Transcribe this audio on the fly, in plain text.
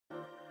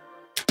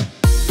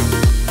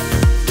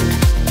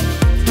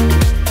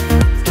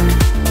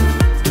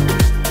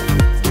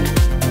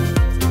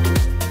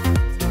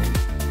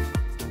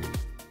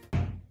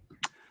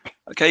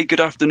Okay,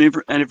 good afternoon,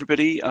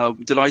 everybody.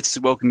 Delighted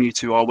to welcome you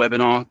to our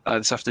webinar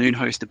this afternoon,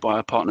 hosted by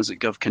our partners at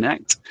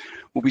GovConnect.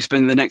 We'll be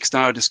spending the next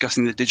hour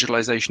discussing the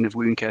digitalisation of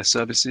wound care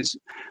services.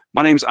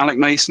 My name is Alec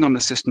Mason. I'm the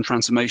System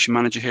Transformation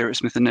Manager here at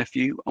Smith &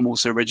 Nephew. I'm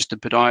also a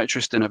registered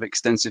podiatrist and have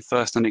extensive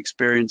first-hand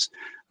experience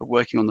of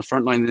working on the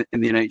front line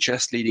in the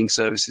NHS, leading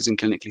services and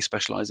clinically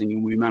specialising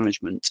in wound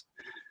management.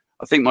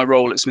 I think my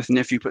role at Smith &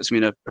 Nephew puts me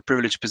in a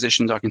privileged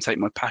position that I can take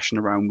my passion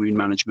around wound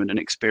management and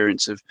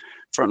experience of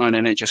frontline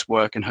NHS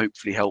work and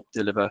hopefully help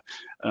deliver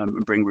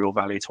and bring real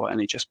value to our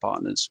NHS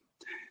partners.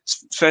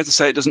 It's fair to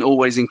say it doesn't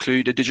always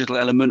include a digital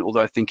element,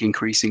 although I think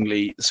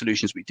increasingly the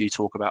solutions we do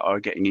talk about are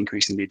getting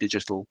increasingly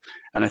digital.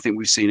 And I think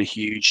we've seen a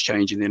huge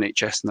change in the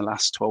NHS in the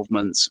last 12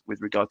 months with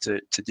regard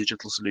to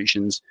digital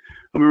solutions.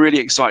 And we're really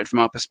excited from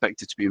our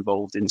perspective to be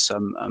involved in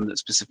some that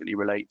specifically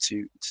relate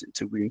to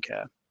wound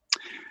care.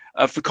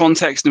 For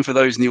context, and for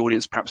those in the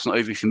audience perhaps not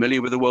overly familiar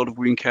with the world of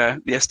wound care,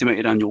 the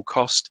estimated annual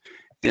cost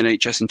of the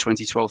NHS in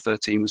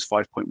 2012-13 was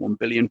 £5.1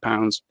 billion.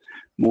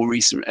 More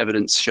recent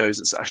evidence shows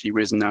it's actually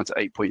risen now to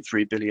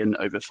 8.3 billion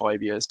over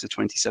 5 years to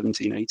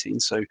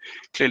 2017-18. So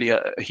clearly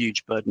a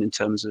huge burden in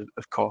terms of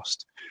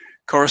cost.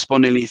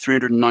 Correspondingly,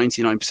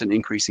 399%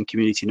 increase in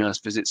community nurse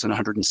visits and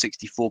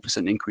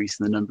 164% increase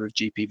in the number of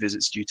GP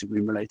visits due to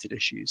wound-related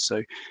issues.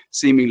 So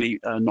seemingly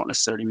not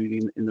necessarily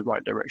moving in the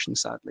right direction,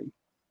 sadly.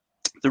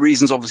 The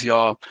reasons obviously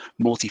are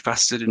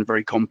multifaceted and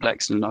very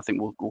complex, and I think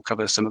we'll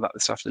cover some of that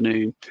this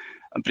afternoon.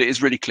 But it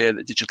is really clear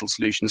that digital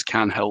solutions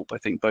can help, I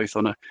think, both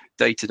on a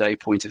day-to-day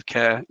point of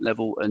care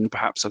level, and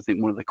perhaps I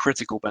think one of the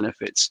critical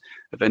benefits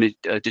of any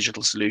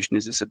digital solution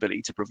is its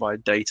ability to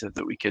provide data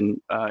that we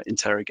can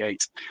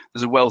interrogate.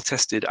 There's a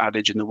well-tested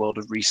adage in the world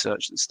of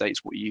research that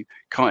states what you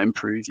can't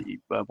improve,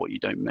 what you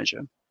don't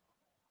measure.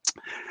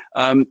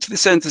 To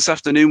this end, this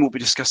afternoon, we'll be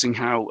discussing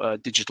how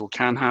digital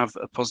can have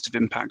a positive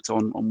impact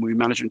on wound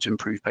management to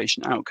improve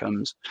patient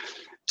outcomes.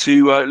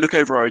 To look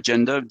over our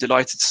agenda, I'm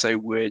delighted to say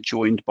we're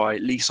joined by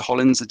Lisa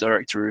Hollins, the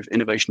Director of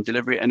Innovation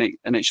Delivery at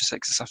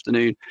NHSX this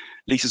afternoon.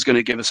 Lisa's going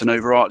to give us an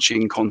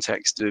overarching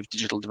context of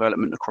digital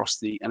development across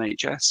the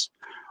NHS.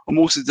 I'm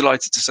also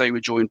delighted to say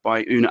we're joined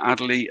by Una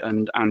Adderley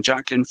and Anne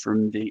Jacklin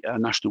from the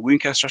National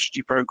Wound Care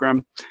Strategy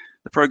Programme.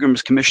 The programme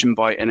was commissioned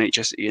by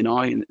NHS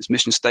E&I, and its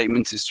mission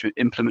statement is to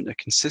implement a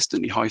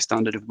consistently high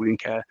standard of wound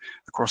care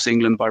across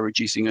England by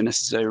reducing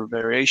unnecessary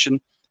variation,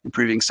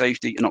 improving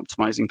safety and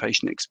optimising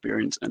patient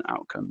experience and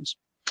outcomes.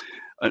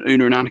 And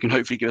Una and Anne can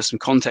hopefully give us some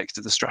context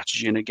of the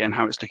strategy and again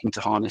how it's looking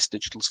to harness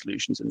digital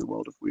solutions in the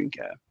world of wound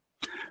care.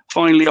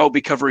 Finally, I'll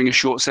be covering a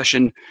short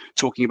session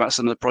talking about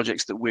some of the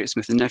projects that we at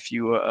Smith &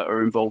 Nephew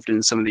are involved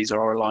in. Some of these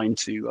are aligned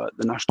to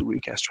the National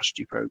Wound Care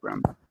Strategy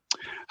Programme.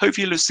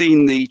 Hopefully you'll have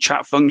seen the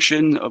chat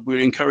function.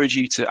 We encourage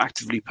you to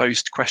actively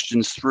post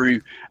questions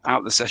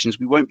throughout the sessions.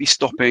 We won't be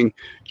stopping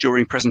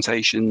during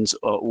presentations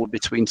or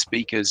between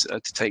speakers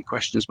to take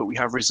questions, but we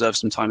have reserved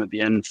some time at the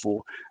end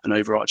for an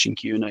overarching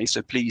Q&A.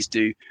 So please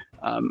do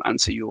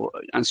answer your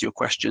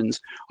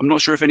questions. I'm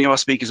not sure if any of our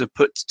speakers have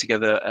put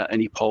together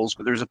any polls,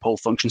 but there is a poll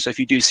function. So if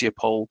you do see a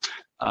poll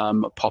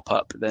pop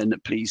up, then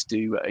please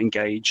do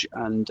engage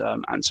and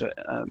answer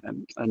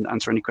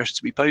any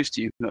questions we pose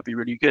to you. That'd be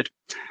really good.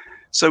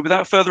 So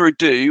without further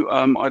ado,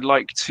 I'd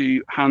like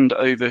to hand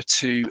over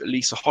to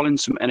Lisa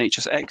Hollins from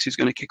NHSX, who's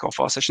going to kick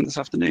off our session this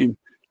afternoon.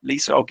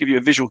 Lisa, I'll give you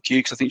a visual cue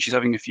because I think she's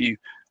having a few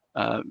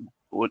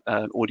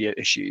audio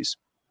issues.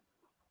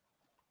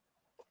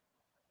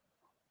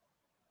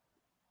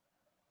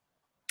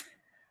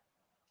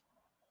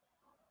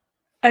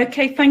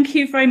 Okay, thank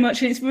you very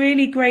much. And it's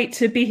really great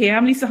to be here.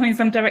 I'm Lisa Hollins,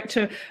 I'm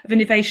Director of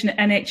Innovation at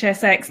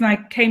NHSX, and I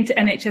came to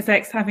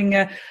NHSX having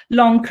a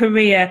long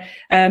career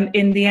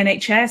in the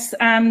NHS.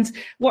 And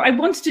what I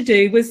wanted to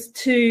do was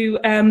to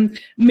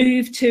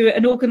move to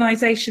an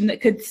organisation that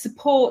could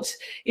support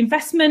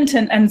investment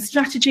and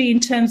strategy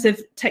in terms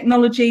of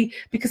technology,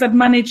 because I've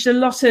managed a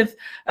lot of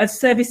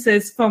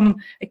services from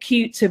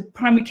acute to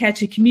primary care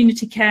to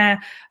community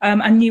care,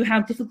 and knew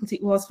how difficult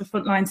it was for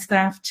frontline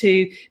staff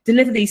to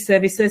deliver these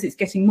services. It's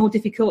getting more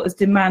difficult as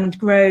demand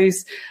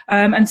grows,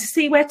 and to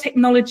see where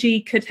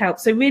technology could help.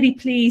 So really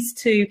pleased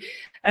to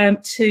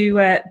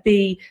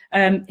be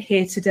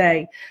here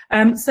today.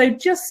 So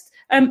just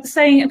I'm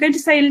going to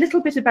say a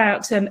little bit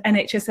about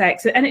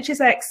NHSX. So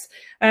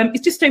NHSX is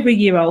just over a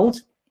year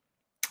old,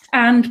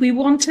 and we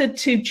wanted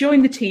to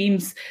join the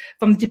teams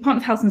from the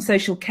Department of Health and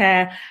Social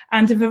Care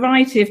and a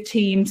variety of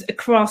teams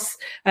across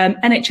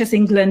NHS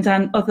England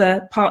and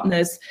other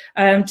partners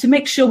to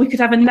make sure we could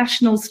have a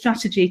national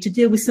strategy to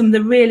deal with some of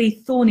the really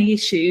thorny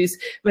issues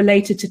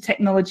related to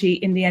technology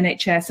in the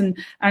NHS.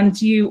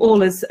 And you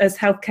all as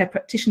healthcare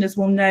practitioners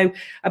will know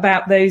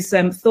about those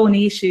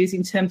thorny issues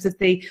in terms of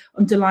the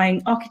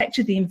underlying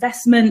architecture, the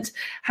investment,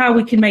 how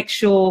we can make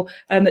sure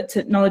that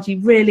technology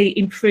really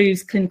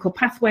improves clinical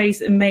pathways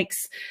and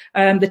makes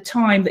the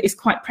time that is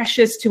quite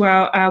precious to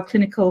our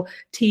clinical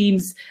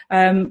teams,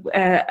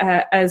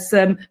 as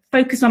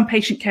focused on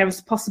patient care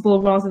as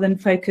possible rather than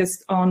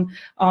focused on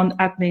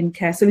admin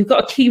care. So we've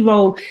got a key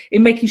role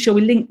in making sure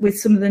we link with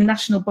some of the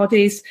national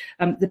bodies,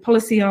 the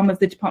policy arm of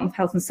the Department of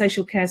Health and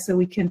Social Care, so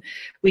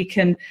we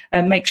can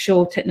make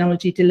sure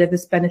technology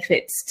delivers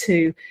benefits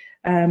to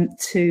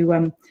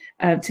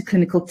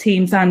clinical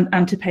teams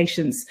and to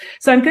patients.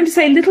 So I'm going to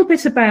say a little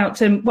bit about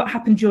what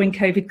happened during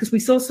COVID, because we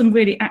saw some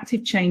really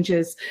active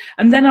changes,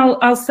 and then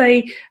I'll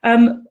say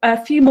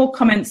a few more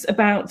comments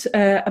about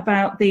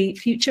the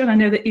future. And I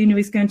know that Una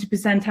is going to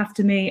present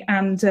after me,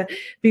 and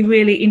be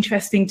really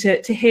interesting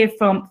to hear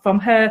from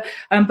her.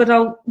 But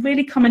I'll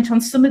really comment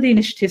on some of the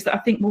initiatives that I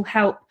think will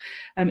help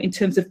in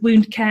terms of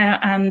wound care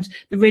and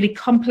the really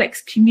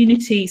complex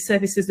community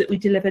services that we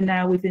deliver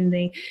now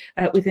within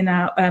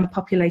our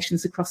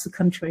populations across the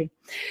country.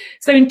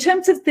 So in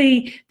terms of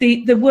the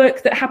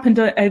work that happened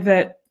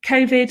over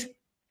COVID,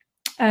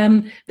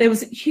 there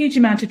was a huge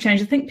amount of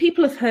change. I think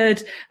people have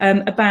heard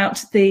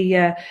about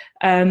the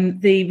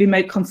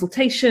remote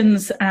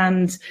consultations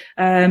and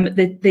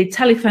the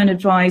telephone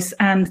advice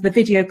and the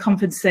video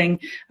conferencing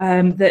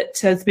that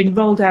has been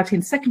rolled out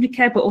in secondary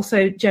care, but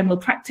also general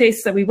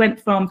practice. So we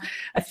went from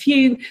a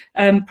few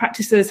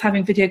practices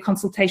having video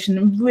consultation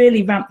and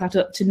really ramped that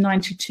up to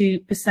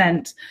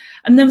 92%.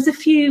 And there was a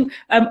few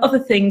other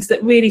things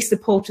that really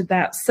supported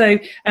that. So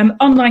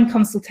online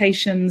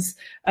consultations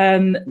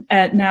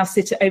now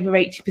sit at over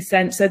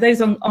 80%. So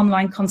those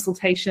online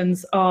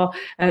consultations are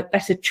a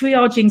better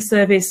triaging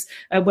service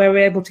where we're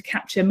able to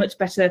capture much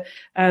better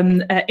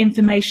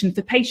information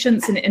for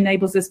patients, and it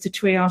enables us to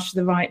triage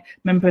the right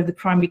member of the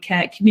primary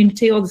care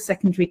community or the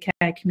secondary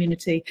care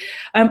community.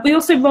 We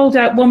also rolled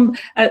out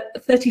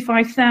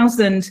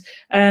 35,000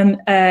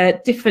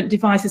 different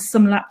devices,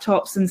 some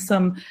laptops and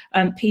some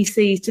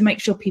PCs, to make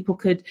sure people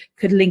could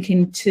link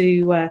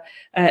into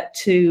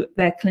to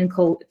their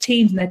clinical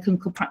teams and their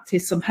clinical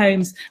practice from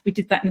homes. We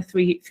did that in a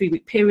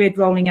three-week period,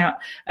 rolling out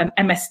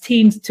MS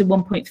Teams to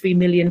 1.3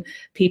 million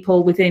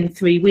people within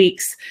 3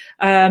 weeks.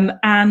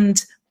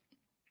 And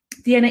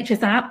the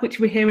NHS app, which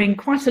we're hearing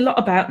quite a lot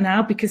about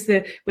now, because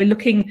we're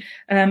looking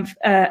at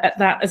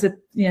that as a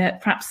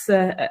perhaps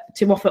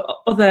to offer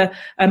other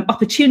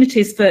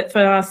opportunities for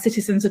our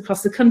citizens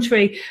across the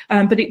country.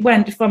 But it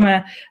went from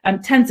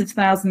tens of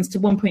thousands to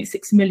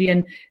 1.6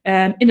 million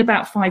in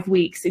about 5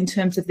 weeks in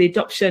terms of the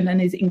adoption,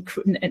 and is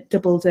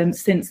doubled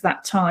since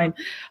that time.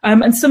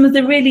 And some of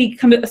the really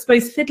kind of, I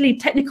suppose, fiddly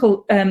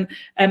technical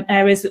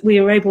areas that we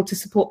were able to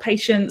support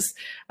patients.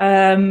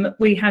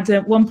 We had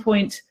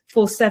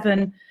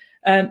 1.47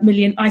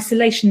 million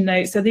isolation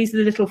notes. So these are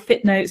the little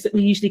fit notes that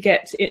we usually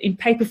get in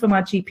paper from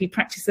our GP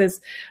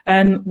practices.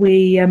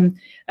 We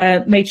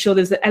made sure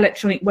there's an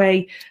electronic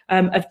way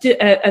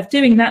of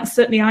doing that.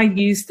 Certainly I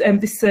used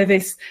this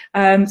service.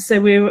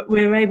 So we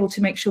were able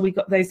to make sure we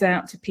got those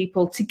out to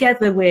people,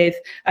 together with,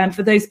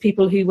 for those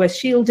people who were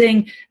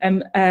shielding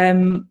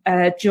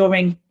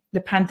during the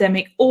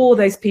pandemic, or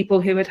those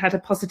people who had a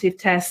positive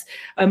test,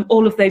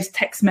 all of those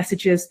text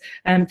messages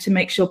to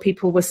make sure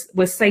people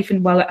were safe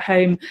and well at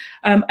home.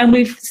 And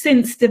we've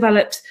since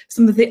developed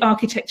some of the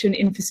architecture and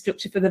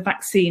infrastructure for the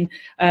vaccine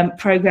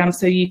program.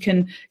 So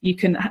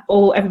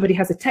everybody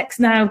has a text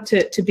now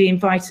to be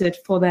invited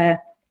for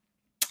their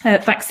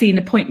vaccine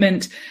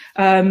appointment,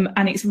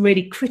 and it's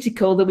really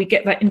critical that we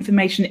get that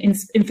information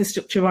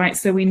infrastructure right,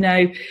 so we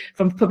know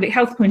from a public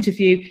health point of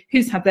view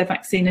who's had their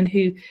vaccine and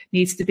who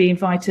needs to be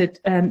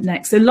invited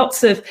next. So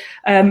lots of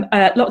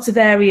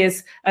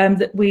areas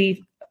that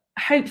we've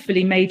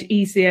hopefully made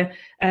easier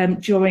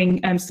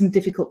during some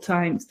difficult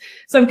times.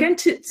 So I'm going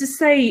to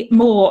say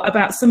more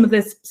about some of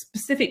the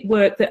specific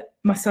work that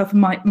myself and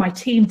my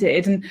team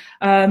did,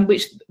 and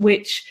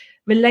which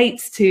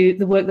relates to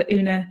the work that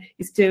Una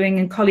is doing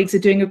and colleagues are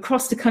doing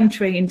across the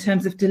country in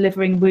terms of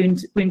delivering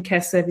wound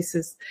care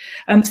services.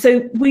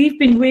 So we've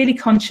been really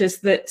conscious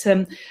that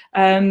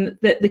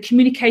that the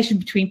communication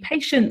between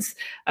patients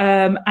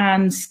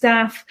and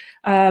staff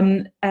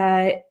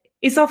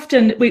is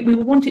often, we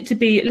want it to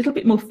be a little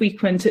bit more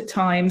frequent at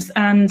times,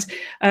 and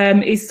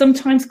is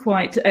sometimes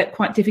quite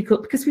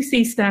difficult, because we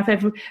see staff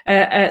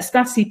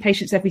see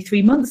patients every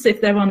 3 months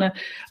if they're on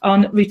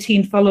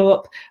routine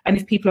follow-up, and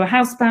if people are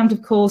housebound,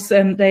 of course,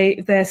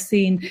 they're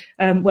seen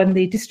when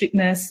the district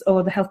nurse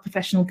or the health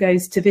professional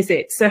goes to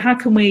visit. So how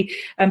can we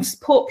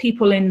support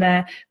people in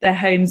their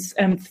homes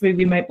through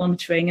remote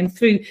monitoring? And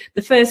through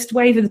the first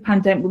wave of the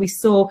pandemic, we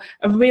saw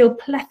a real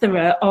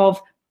plethora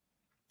of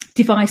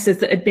devices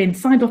that had been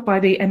signed off by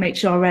the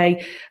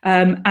MHRA,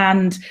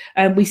 and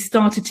we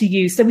started to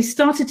use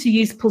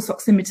pulse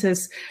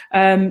oximeters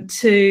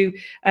to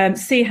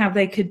see how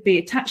they could be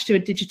attached to a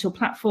digital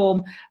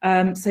platform,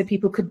 so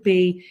people could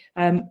be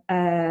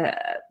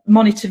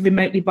monitored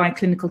remotely by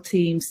clinical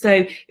teams. So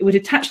it would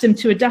attach them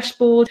to a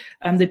dashboard,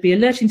 there'd be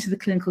alerting to the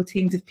clinical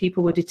teams if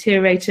people were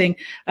deteriorating,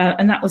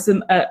 and that was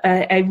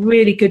a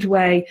really good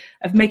way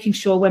of making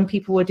sure when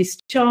people were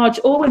discharged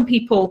or when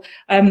people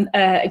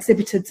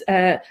exhibited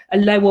a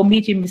low or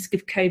medium risk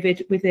of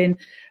COVID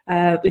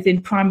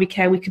within primary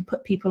care, we could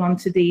put people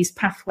onto these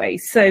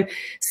pathways. So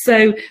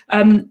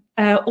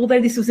although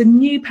this was a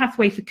new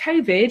pathway for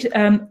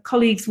COVID,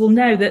 colleagues will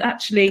know that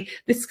actually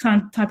this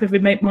type of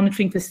remote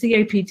monitoring for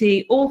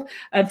COPD or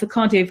for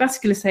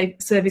cardiovascular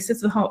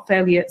services, the heart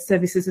failure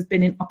services, has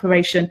been in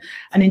operation.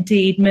 And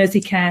indeed,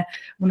 Merseycare,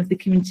 one of the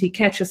community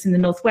care trusts in the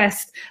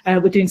Northwest,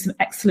 we're doing some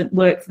excellent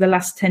work for the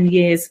last 10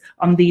 years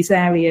on these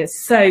areas.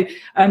 So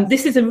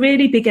this is a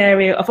really big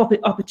area of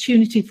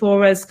opportunity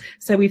for us.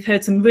 So we've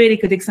heard some really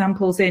good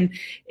examples in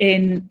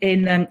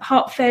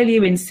heart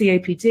failure, in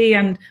COPD,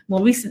 and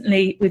more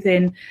recently within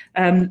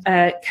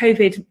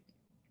COVID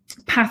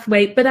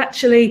pathway. But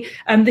actually,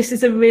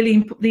 these are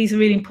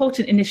really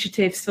important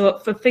initiatives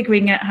for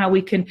figuring out how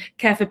we can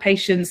care for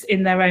patients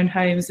in their own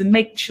homes and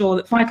make sure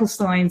that vital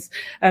signs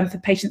for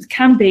patients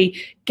can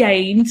be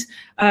gained,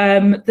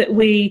 that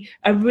we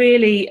are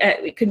really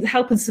can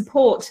help and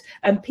support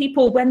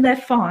people when they're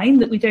fine,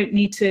 that we don't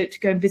need to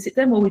go and visit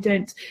them, or we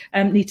don't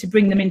need to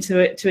bring them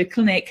into a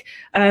clinic,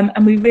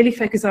 and we really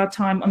focus our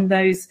time on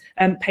those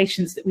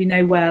patients that we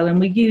know well, and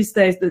we use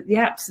the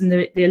apps and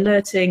the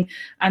alerting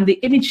and the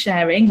image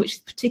sharing, which is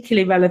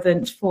particularly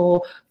relevant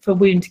for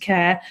wound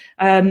care,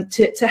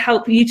 to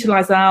help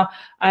utilise our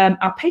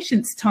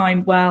patients'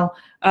 time well,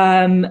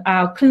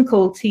 our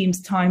clinical team's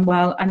time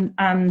well,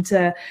 and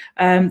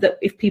that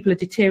if people are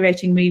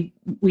deteriorating,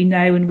 we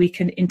know and we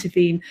can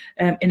intervene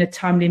in a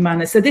timely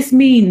manner. So this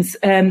means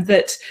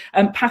that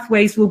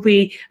pathways will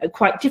be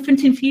quite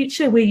different in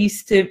future. We're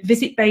used to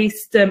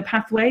visit-based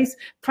pathways,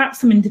 perhaps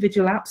some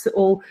individual apps that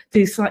all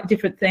do slightly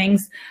different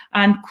things,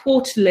 and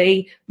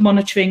quarterly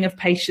monitoring of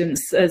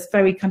patients as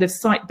very kind of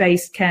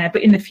site-based care.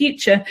 But in the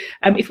future,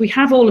 if we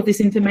have all of this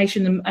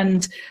information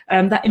and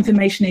that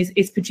information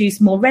is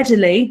produced more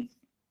readily,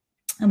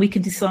 and we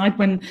can decide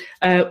when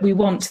we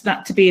want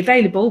that to be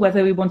available,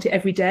 whether we want it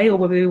every day or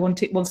whether we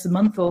want it once a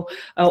month or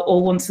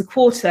once a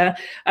quarter.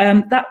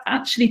 That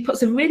actually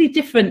puts a really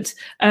different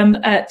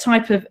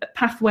type of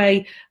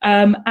pathway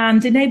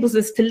and enables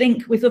us to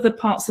link with other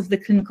parts of the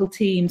clinical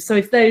team. So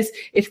if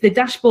the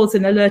dashboards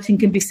and alerting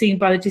can be seen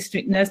by the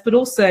district nurse, but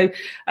also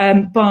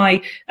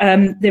by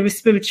the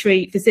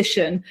respiratory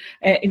physician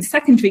in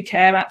secondary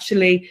care,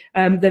 actually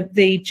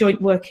the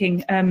joint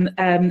working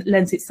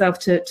lends itself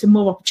to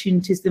more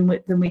opportunities than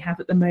we have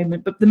at the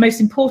moment. But the most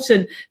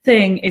important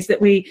thing is that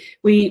we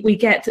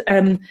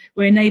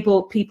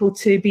enable people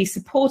to be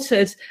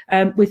supported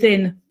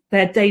within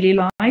their daily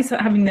lives,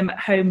 having them at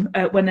home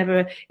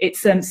whenever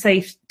it's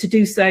safe to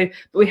do so.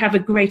 But we have a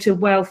greater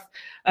wealth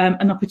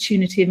and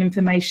opportunity of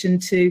information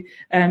to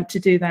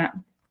do that.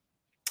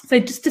 So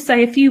just to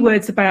say a few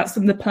words about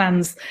some of the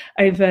plans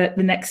over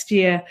the next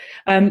year.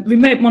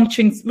 Remote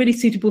monitoring is really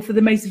suitable for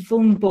the most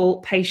vulnerable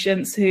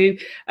patients who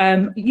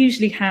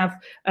usually have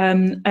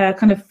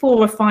kind of 4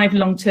 or 5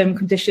 long-term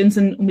conditions,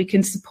 and we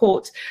can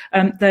support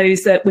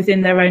those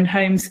within their own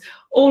homes.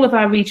 All of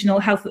our regional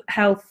health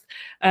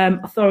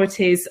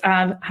authorities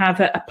have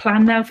a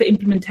plan now for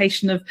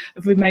implementation of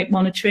remote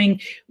monitoring.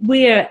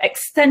 We're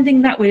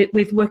extending that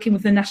with working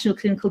with the national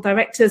clinical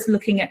directors,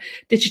 looking at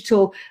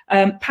digital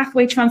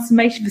pathway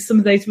transformation for some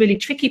of those really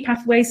tricky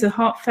pathways. So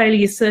heart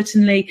failure,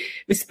 certainly,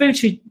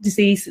 respiratory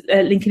disease,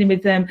 linking in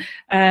with them,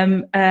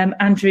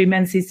 Andrew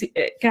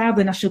Menzies-Gow,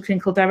 the national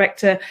clinical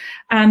director,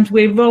 and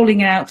we're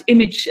rolling out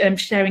image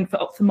sharing for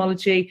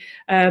ophthalmology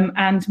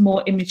and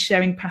more image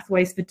sharing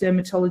pathways for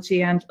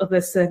dermatology and other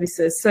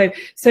services. So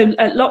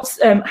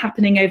lots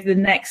happening over the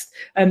next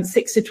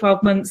 6 to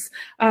 12 months.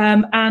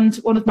 And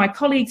one of my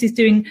colleagues is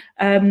doing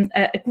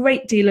a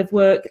great deal of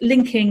work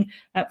linking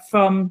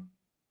from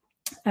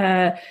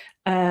a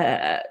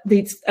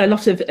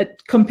lot of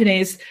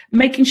companies,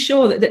 making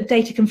sure that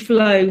data can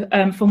flow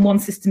from one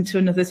system to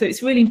another. So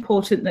it's really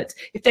important that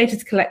if data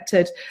is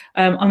collected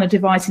on a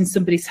device in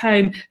somebody's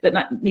home,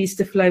 that needs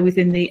to flow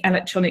within the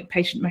electronic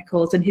patient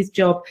records, and his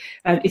job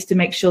is to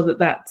make sure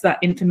that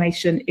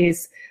information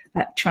is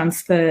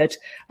transferred.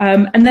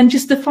 And then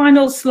just the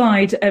final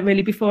slide,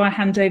 really, before I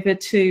hand over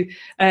to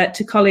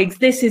colleagues.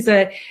 This is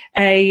a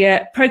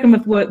programme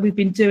of work we've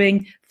been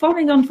doing,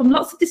 following on from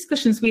lots of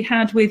discussions we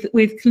had with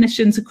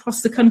clinicians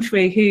across the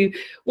country who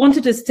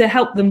wanted us to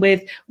help them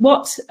with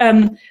what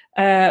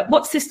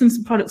systems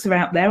and products are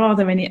out there, are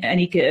there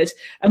any good,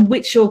 and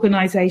which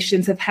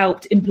organisations have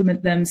helped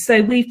implement them.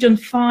 So we've done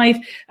 5,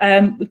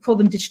 we call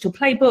them digital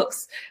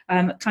playbooks,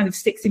 kind of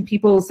sticks in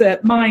people's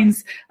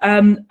minds,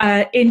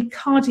 in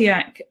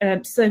cardiac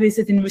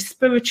services, in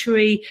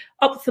respiratory,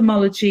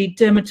 ophthalmology,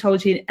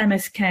 dermatology, and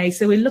MSK.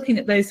 So we're looking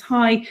at those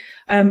high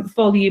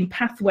volume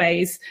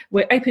pathways.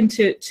 We're open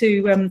to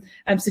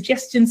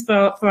suggestions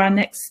for our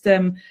next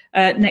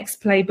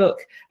playbook,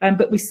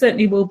 but we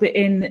certainly will be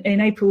in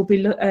April. We'll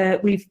be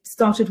we've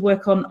started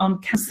work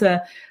on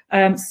cancer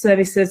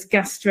services,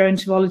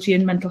 gastroenterology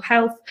and mental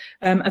health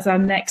as our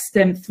next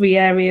 3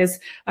 areas,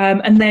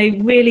 and they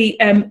really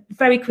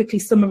very quickly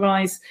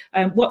summarise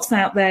what's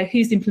out there,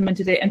 who's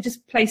implemented it, and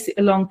just place it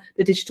along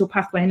the digital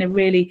pathway in a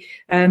really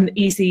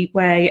easy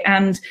way.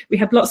 And we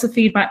had lots of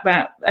feedback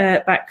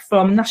back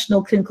from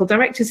national clinical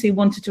directors who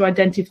wanted to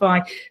identify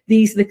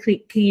these are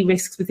the key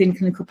risks within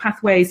clinical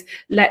pathways.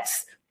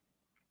 Let's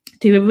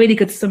do a really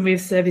good summary of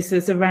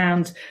services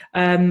around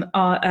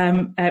our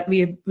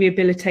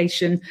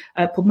rehabilitation,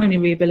 pulmonary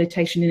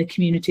rehabilitation in the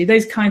community,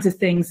 those kinds of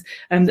things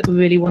that we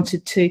really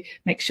wanted to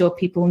make sure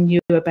people knew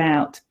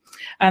about.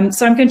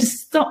 So I'm going to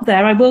stop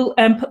there. I will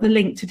put the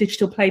link to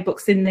digital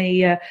playbooks in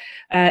the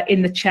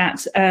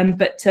chat,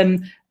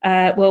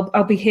 well,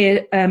 I'll be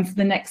here for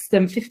the next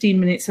 15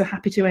 minutes, so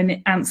happy to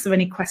answer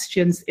any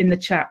questions in the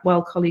chat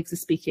while colleagues are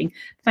speaking.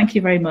 Thank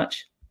you very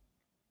much.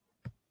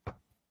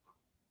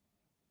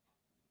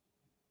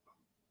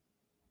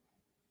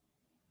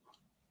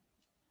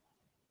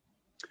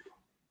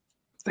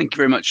 Thank you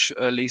very much,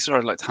 Lisa.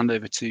 I'd like to hand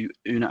over to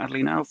Una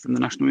Adley now from the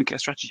National Wound Care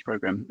Strategy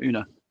Programme.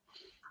 Una.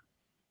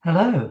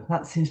 Hello.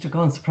 That seems to have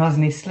gone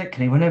surprisingly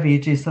slickly. Whenever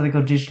you do something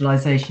on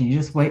digitalisation, you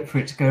just wait for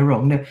it to go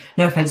wrong.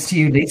 No offence to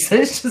you,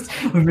 Lisa. It's just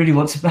we really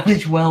want to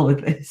manage well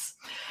with this.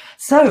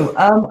 So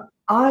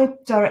I'm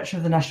Director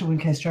of the National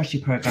Wound Care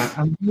Strategy Programme,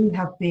 and we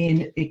have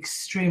been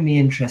extremely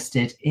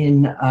interested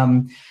in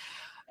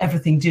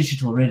everything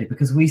digital, really,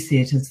 because we see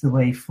it as the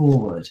way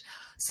forward.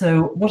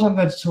 So what I'm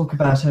going to talk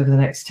about over the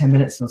next 10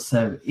 minutes or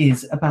so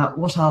is about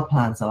what our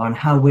plans are and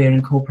how we're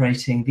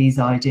incorporating these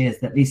ideas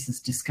that Lisa's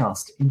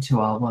discussed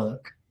into our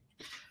work.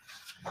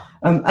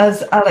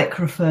 As Alec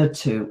referred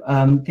to,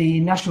 the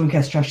National Wound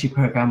Care Strategy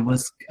Programme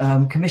was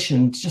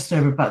commissioned just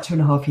over about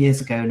 2.5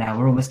 years ago now.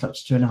 We're almost up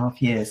to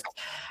 2.5 years.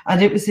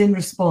 And it was in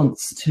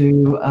response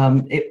to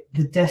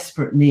the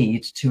desperate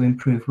need to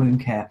improve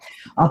wound care.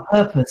 Our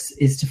purpose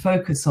is to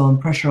focus on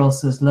pressure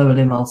ulcers, lower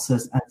limb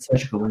ulcers and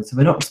surgical wounds. So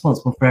we're not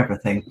responsible for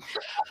everything.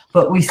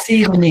 But we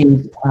see the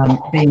need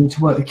being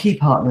to work with key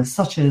partners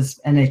such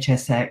as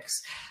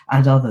NHSX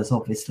and others,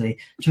 obviously,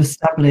 to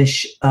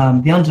establish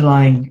the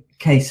underlying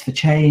case for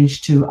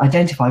change, to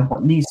identify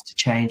what needs to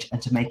change and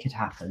to make it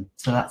happen.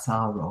 So that's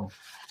our role.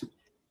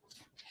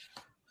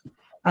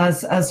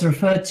 As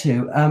referred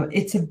to,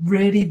 it's a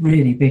really,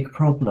 really big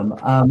problem.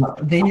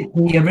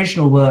 The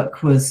original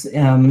work was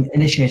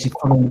initiated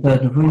following the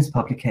Burden of Wounds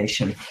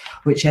publication,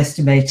 which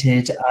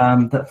estimated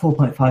that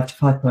 4.5 to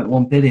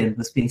 5.1 billion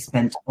was being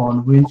spent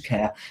on wound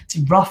care. It's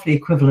roughly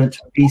equivalent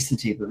to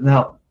obesity, but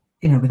without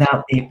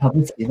the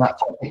publicity that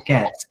topic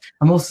gets.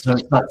 I'm also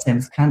it's about the same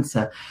as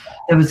cancer.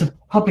 There was a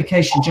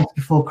publication just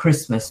before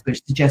Christmas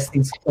which suggests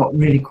things got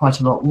really quite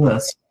a lot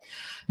worse.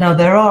 Now,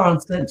 there are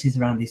uncertainties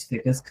around these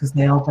figures because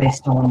they are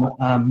based on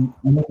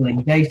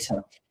modelling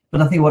data.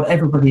 But I think what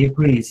everybody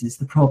agrees is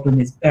the problem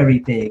is very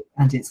big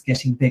and it's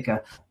getting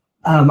bigger.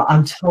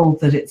 I'm told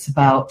that it's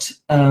about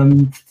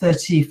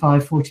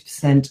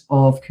 35–40%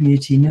 of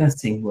community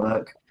nursing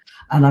work.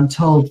 And I'm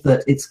told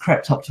that it's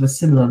crept up to a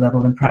similar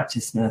level in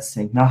practice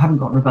nursing. Now, I haven't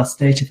got robust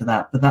data for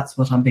that, but that's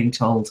what I'm being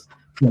told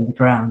from the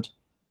ground.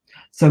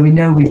 So we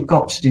know we've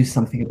got to do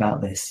something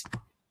about this.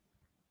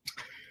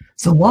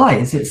 So why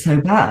is it so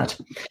bad?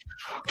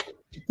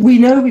 We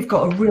know we've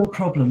got a real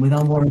problem with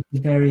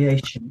unwarranted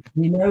variation.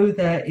 We know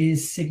there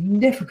is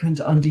significant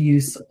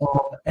underuse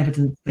of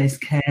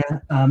evidence-based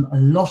care. A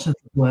lot of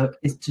the work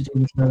is to do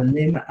with lower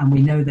limb, and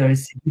we know there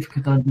is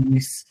significant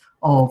underuse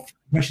of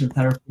compression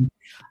therapy,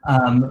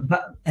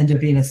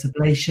 endovenous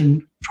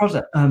ablation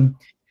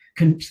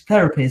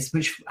therapies,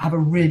 which have a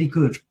really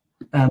good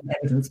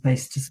evidence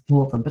base to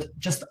support them, but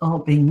just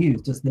aren't being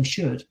used as they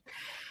should.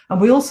 And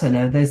we also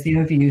know there's the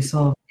overuse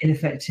of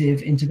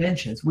ineffective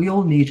interventions. We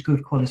all need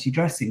good quality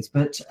dressings,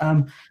 but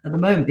at the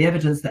moment, the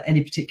evidence that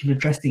any particular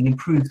dressing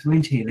improves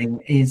wound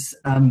healing is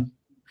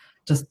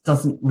just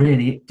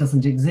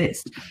doesn't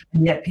exist.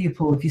 And yet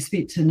people, if you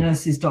speak to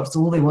nurses, doctors,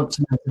 all they want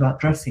to know is about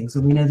dressings.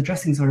 And we know the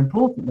dressings are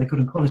important, they're good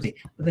in quality,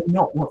 but they're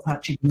not what's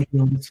actually going to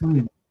heal the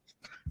wound.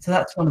 So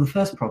that's one of the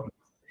first problems.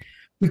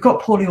 We've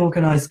got poorly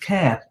organised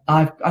care.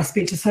 I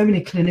speak to so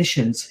many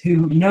clinicians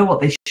who know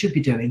what they should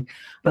be doing,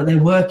 but they're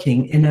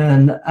working in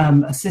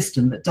a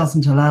system that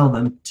doesn't allow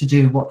them to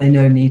do what they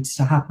know needs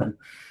to happen.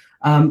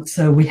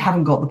 So we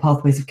haven't got the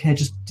pathways of care,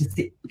 just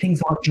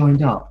things aren't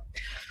joined up.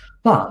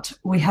 But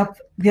we have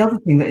the other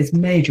thing that is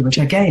major, which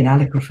again,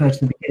 Alec referred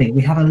to in the beginning,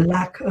 we have a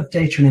lack of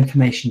data and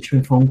information to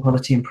inform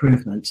quality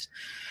improvement.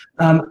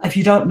 If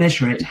you don't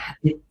measure it,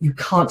 you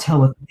can't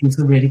tell whether things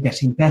are really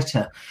getting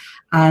better.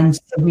 And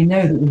so we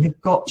know that we have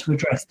got to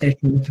address data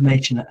and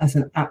information as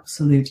an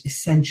absolute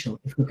essential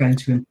if we're going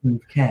to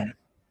improve care.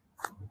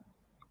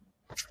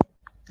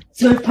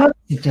 So purpose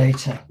of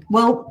data.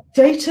 Well,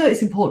 data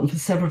is important for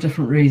several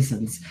different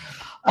reasons.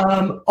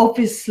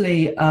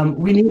 Obviously,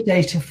 we need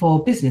data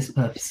for business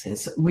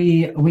purposes.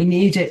 We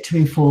need it to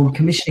inform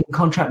commissioning,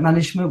 contract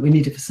management. We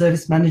need it for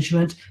service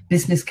management,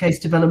 business case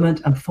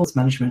development, and performance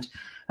management.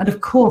 And of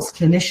course,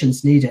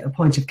 clinicians need it at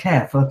point of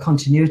care for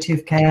continuity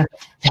of care,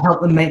 to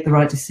help them make the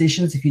right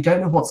decisions. If you don't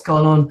know what's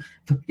gone on,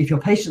 if your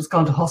patient's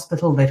gone to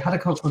hospital, they've had a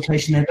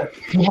consultation there, but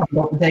you haven't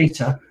got the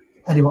data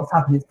to tell you what's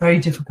happened, it's very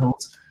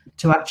difficult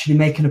to actually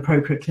make an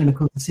appropriate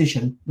clinical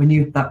decision when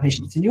that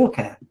patient's in your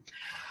care.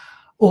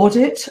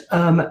 Audit,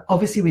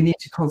 obviously we need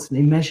to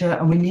constantly measure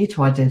and we need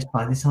to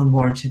identify this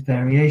unwarranted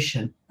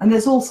variation. And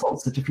there's all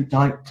sorts of different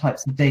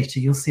types of data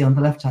you'll see on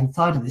the left-hand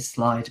side of this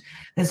slide.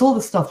 There's all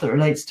the stuff that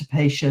relates to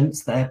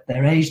patients, their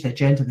age, their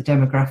gender, the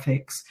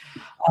demographics,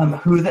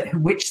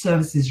 which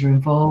services are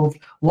involved,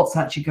 what's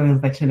actually going on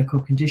with their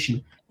clinical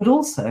condition. But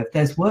also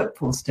there's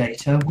workforce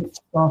data, which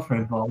staff are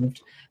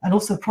involved, and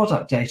also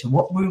product data,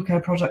 what wound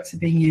care products are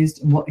being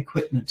used and what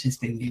equipment is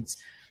being used.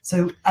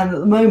 So, and at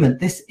the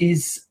moment, this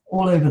is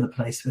all over the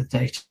place with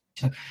data.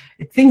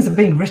 Things are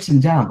being written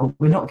down, but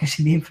we're not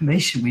getting the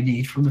information we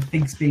need from the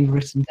things being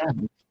written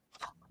down.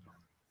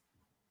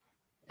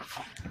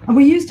 And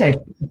we use data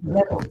at different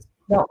levels.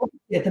 Now,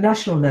 at the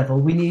national level,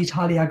 we need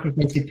highly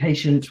aggregated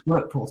patient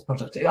workforce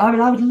products. I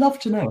mean, I would love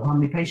to know how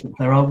many patients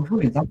there are with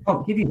wounds. I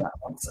can't give you that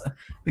answer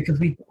because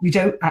we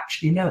don't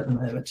actually know at the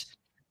moment.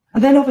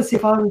 And then obviously,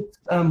 if I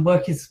would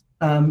work as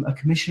a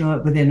commissioner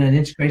within an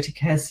integrated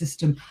care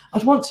system,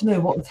 I'd want to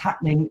know what was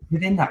happening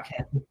within that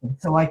care system.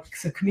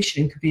 So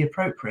commissioning could be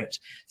appropriate,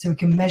 so we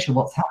can measure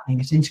what's happening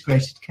at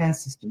integrated care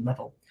system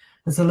level.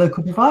 As a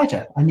local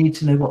provider, I need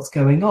to know what's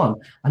going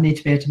on. I need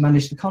to be able to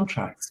manage the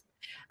contracts.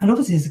 And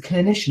obviously, as a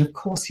clinician, of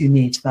course, you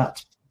need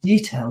that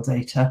detailed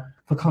data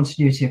for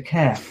continuity of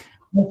care.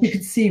 As you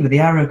can see with the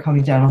arrow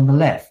coming down on the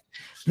left,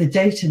 the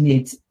data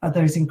needs,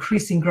 there is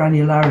increasing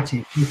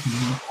granularity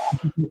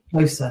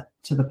closer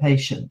to the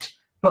patient.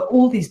 But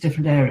all these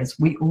different areas,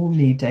 we all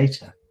need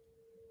data.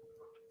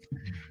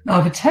 Now,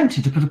 I've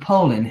attempted to put a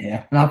poll in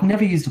here, and I've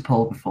never used a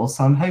poll before,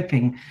 so I'm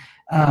hoping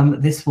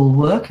this will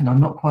work, and I'm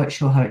not quite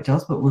sure how it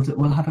does, but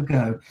we'll have a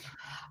go.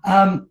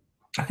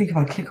 I think if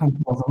I click on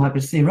polls, I might be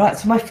able to see. Right,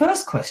 so my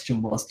first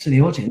question was to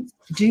the audience,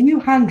 do you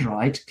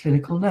handwrite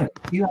clinical notes?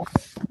 Do you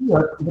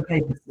work with a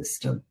paper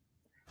system?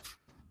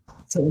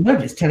 So at the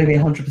moment it's telling me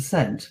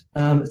 100%. So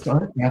I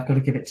don't think I've got to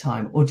give it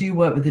time. Or do you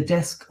work with a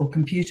desk or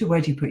computer? Where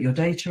do you put your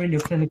data in,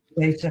 your clinical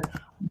data?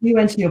 Do you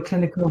enter your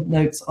clinical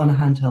notes on a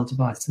handheld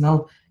device? And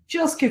I'll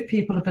just give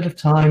people a bit of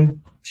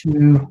time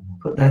to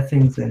put their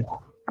things in.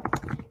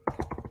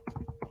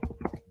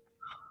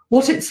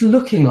 What it's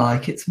looking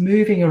like, it's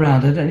moving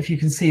around. I don't know if you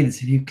can see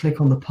this if you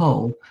click on the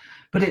poll,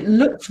 but it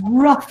looks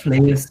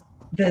roughly as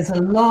there's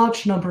a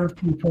large number of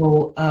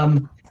people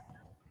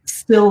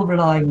still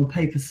relying on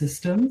paper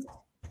systems.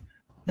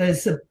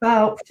 There's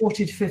about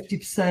 40 to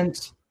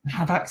 50%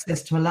 have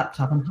access to a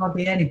laptop, and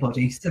hardly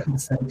anybody,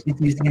 7%, is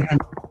using a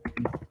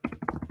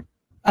handheld.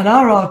 And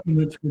our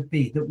argument would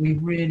be that we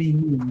really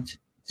need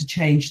to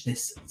change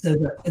this so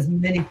that as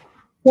many,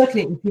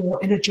 certainly if you're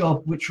in a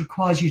job which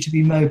requires you to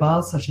be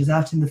mobile, such as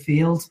out in the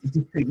field,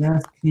 district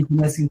nurse, community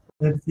nursing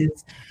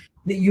services,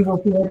 that you will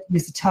be able to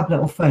use a tablet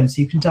or phone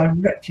so you can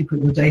directly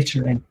put your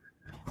data in.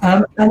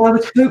 And I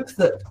would hope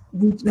that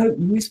we don't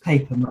use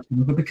paper much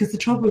longer, because the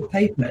trouble with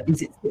paper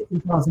is it sits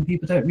in files and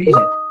people don't read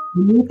it.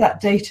 We need that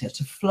data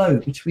to flow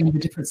between the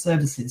different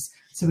services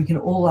so we can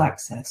all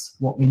access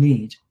what we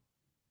need.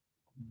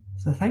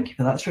 So thank you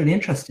for that. It's really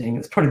interesting.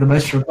 It's probably the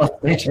most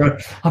robust data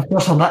I've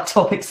got on that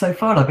topic so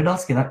far. And I've been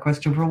asking that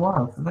question for a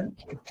while, so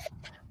thank you.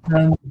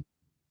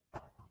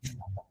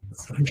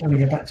 So I'm trying to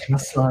get back to my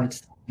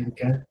slides. Here we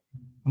go.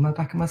 Am I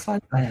back on my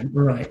slides? I am.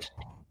 Right.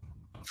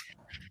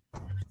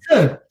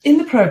 So, in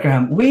the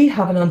programme, we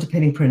have an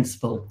underpinning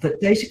principle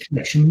that data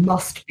collection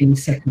must be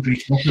secondary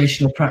to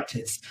operational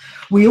practice.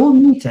 We all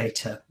need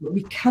data, but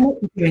we cannot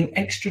be doing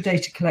extra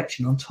data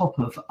collection on top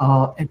of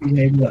our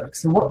everyday work.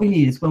 So what we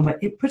need is, when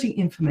we're putting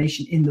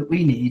information in that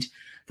we need,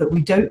 that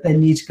we don't then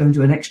need to go and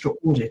do an extra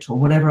audit or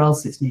whatever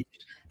else is needed,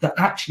 that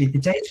actually the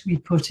data we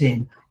put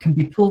in can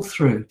be pulled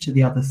through to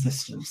the other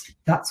systems.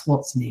 That's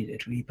what's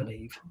needed, we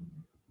believe.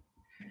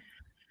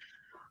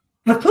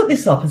 I've put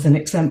this up as an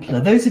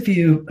exemplar. Those of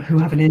you who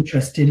have an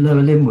interest in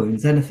lower limb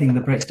wounds, anything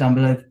that breaks down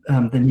below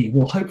the knee,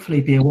 will hopefully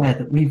be aware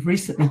that we've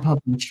recently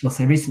published, well,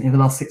 say recently in the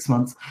last 6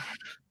 months,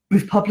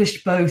 we've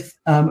published both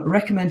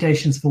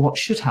recommendations for what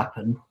should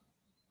happen,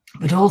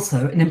 but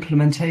also an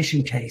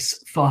implementation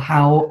case for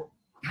how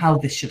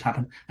this should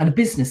happen, and a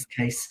business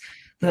case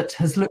that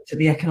has looked at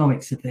the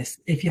economics of this.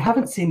 If you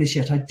haven't seen this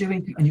yet,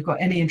 and you've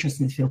got any interest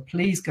in this field,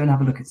 please go and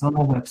have a look. It's on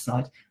our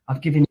website.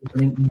 I've given you the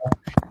link there.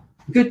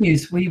 Good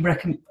news, we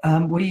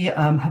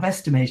have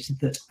estimated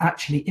that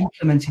actually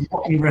implementing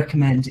what we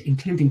recommend,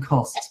 including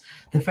costs,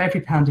 that for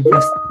every £1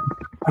 invested,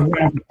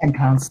 around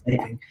 £10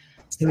 saving.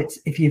 So it's,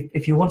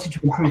 if you're wanting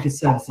to improve your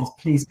services,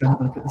 please go have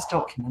a look at this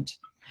document.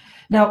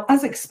 Now,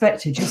 as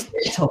expected, just at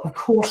the top, of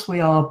course, we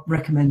are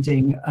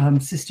recommending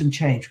system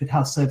change with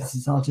how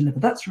services are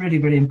delivered. That's really,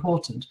 really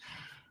important.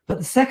 But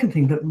the second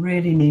thing that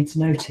really needs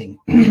noting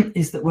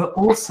is that we're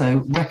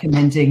also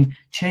recommending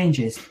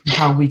changes in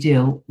how we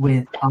deal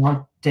with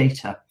our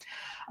data.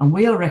 And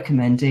we are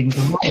recommending the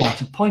rollout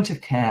of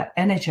point-of-care,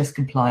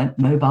 NHS-compliant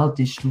mobile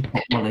digital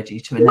technology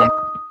to enable.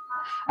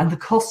 And the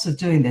costs of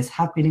doing this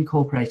have been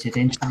incorporated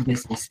into the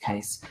business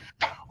case.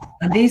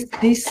 And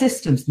these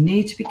systems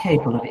need to be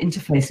capable of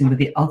interfacing with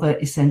the other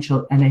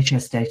essential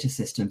NHS data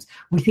systems.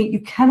 We think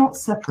you cannot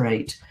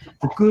separate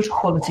the good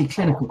quality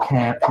clinical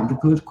care from the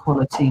good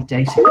quality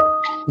data.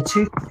 The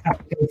two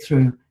have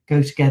to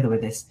go together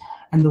with this.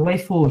 And the way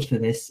forward for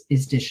this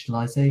is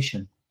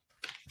digitalisation.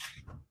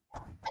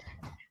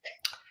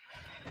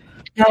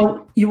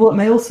 Now, you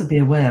may also be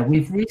aware,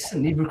 we've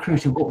recently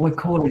recruited what we're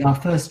calling our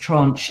first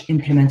tranche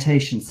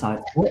implementation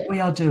site. What we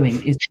are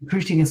doing is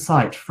recruiting a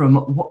site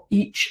from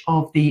each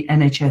of the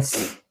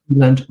NHS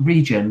England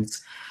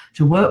regions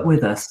to work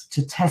with us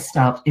to test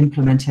out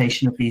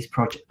implementation of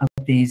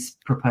these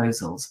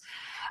proposals.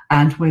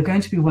 And we're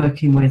going to be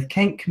working with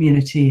Kent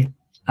Community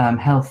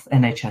Health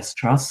NHS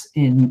Trust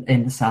in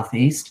the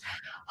Southeast,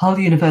 Hull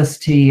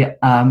University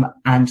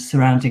and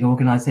surrounding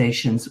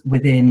organisations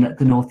within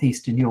the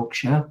Northeast and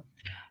Yorkshire,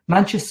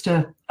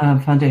 Manchester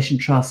Foundation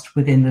Trust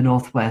within the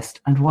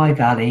Northwest, and Wye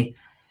Valley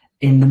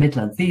in the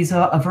Midlands. These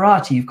are a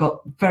variety. You've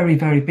got very,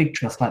 very big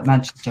trusts like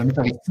Manchester and a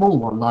very small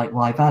one like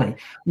Wye Valley.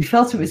 We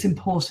felt it was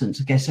important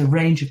to get a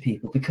range of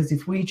people, because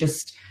if we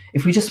just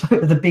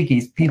went with the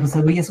biggies, people say,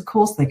 well, yes, of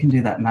course they can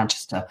do that in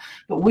Manchester.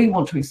 But we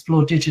want to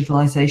explore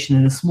digitalisation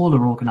in a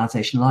smaller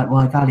organisation like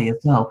Wye Valley as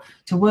well,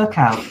 to work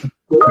out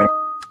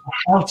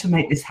how to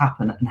make this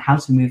happen and how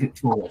to move it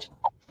forward.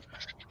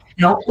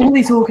 Now, all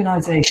these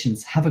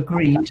organisations have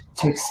agreed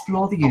to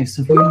explore the use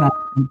of wound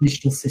management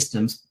digital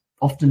systems,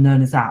 often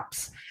known as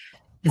apps,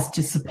 as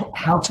to support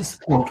how to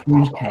support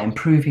wound care,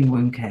 improving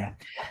wound care.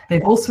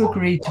 They've also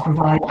agreed to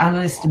provide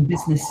analyst and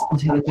business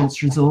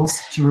intelligence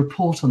resource to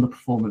report on the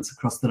performance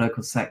across the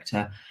local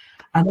sector,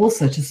 and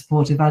also to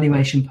support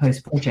evaluation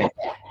post-project,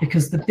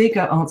 because the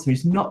bigger answer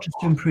is not just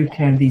to improve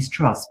care in these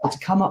trusts, but to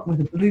come up with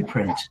a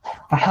blueprint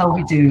for how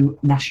we do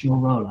national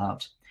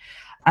rollout.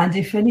 And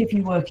if any of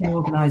you work in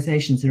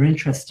organisations are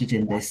interested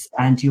in this,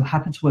 and you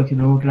happen to work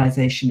in an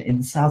organisation in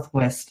the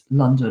southwest,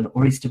 London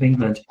or east of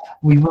England,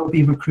 we will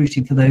be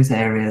recruiting for those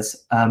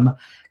areas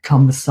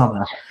come the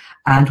summer.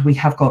 And we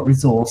have got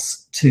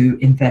resource to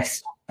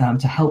invest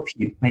to help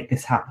you make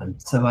this happen.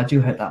 So I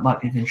do hope that might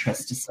be of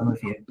interest to some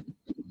of you.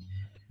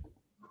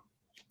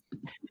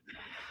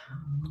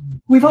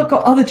 We've got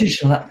other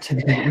digital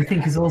activity that we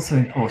think is also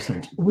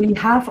important. We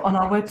have on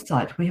our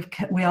website,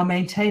 we are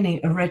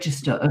maintaining a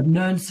register of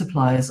known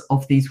suppliers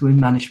of these wound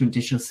management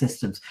digital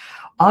systems.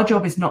 Our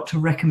job is not to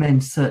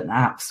recommend certain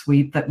apps.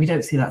 We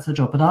don't see that's our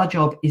job, but our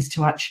job is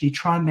to actually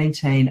try and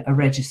maintain a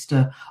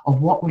register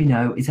of what we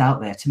know is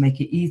out there, to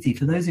make it easy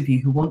for those of you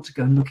who want to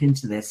go and look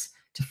into this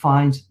to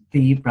find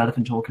the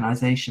relevant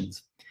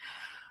organisations.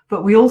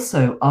 But we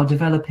also are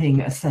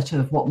developing a set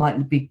of what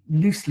might be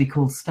loosely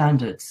called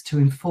standards to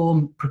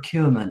inform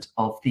procurement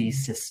of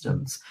these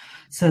systems,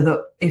 so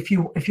that if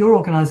your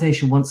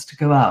organisation wants to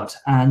go out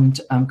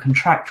and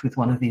contract with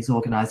one of these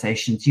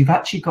organisations, you've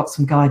actually got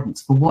some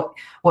guidance for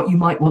what you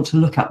might want to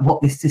look at,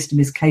 what this system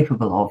is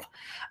capable of.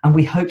 And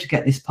we hope to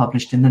get this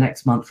published in the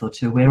next month or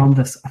two. We're on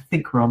this, I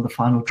think we're on the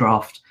final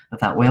draft of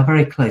that. We are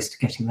very close to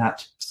getting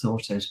that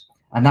sorted.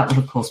 And that will,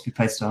 of course, be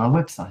posted on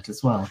our website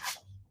as well.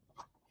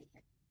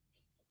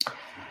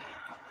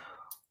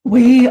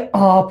 We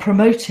are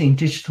promoting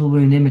digital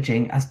wound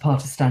imaging as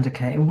part of standard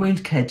care. In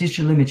wound care,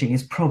 digital imaging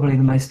is probably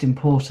the most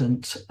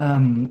important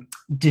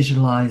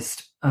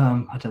digitalized,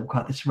 I don't know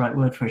quite the right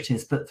word for it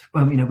is, but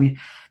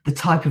the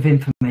type of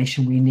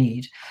information we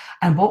need.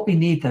 And what we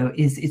need, though,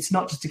 is it's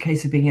not just a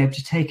case of being able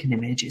to take an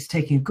image, it's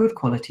taking a good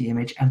quality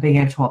image and being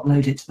able to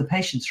upload it to the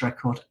patient's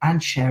record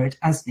and share it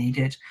as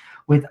needed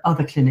with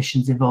other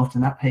clinicians involved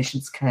in that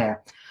patient's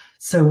care.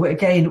 So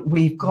again,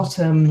 we've got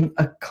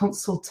a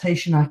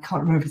consultation, I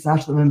can't remember if it's out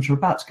at the moment or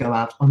about to go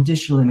out, on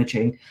digital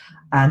imaging,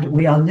 and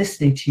we are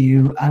listening to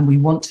you and we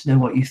want to know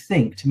what you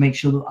think to make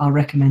sure that our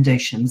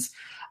recommendations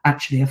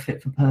actually are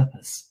fit for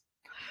purpose.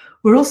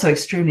 We're also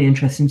extremely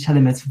interested in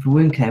telemedicine for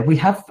wound care. We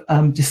have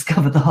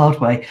discovered the hard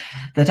way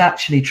that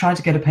actually trying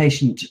to get a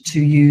patient to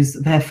use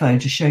their phone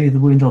to show you the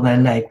wound on their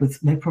leg,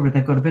 they've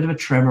got a bit of a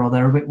tremor or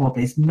they're a bit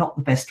wobbly, is not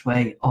the best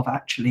way of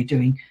actually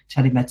doing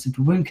telemedicine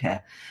for wound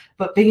care.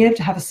 But being able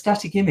to have a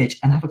static image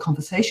and have a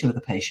conversation with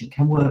the patient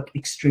can work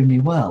extremely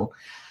well.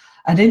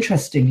 And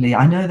interestingly,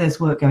 I know there's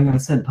work going on in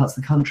certain parts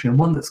of the country, and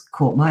one that's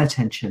caught my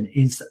attention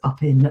is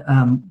up in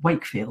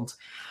Wakefield,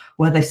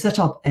 where they set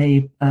up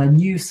a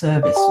new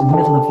service in the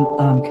middle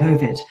of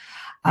COVID,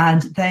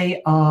 and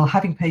they are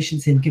having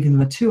patients in, giving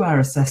them a 2-hour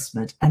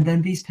assessment, and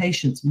then these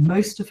patients,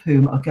 most of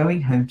whom are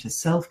going home to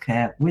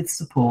self-care with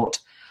support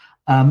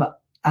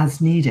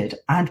as needed.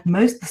 And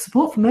the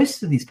support for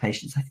most of these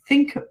patients, I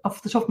think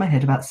off the top of my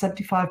head, about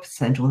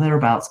 75% or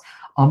thereabouts,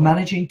 are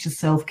managing to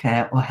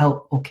self-care or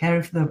help or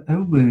care for their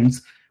own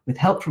wounds with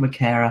help from a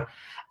carer,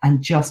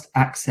 and just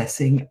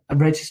accessing a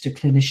registered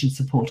clinician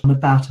support on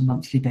about a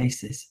monthly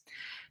basis.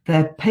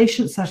 Their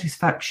patient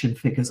satisfaction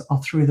figures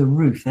are through the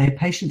roof. Their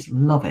patients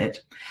love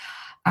it.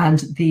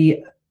 And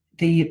the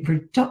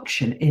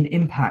reduction in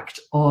impact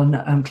on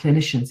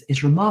clinicians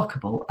is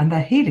remarkable, and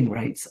their healing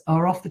rates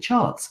are off the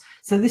charts.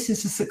 So this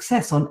is a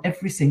success on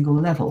every single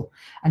level,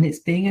 and it's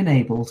being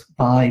enabled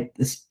by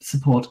the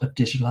support of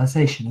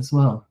digitalisation as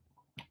well.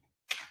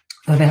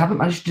 So they haven't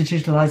managed to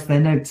digitalise their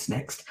notes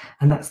next,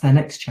 and that's their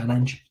next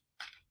challenge.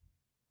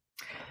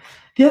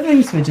 The other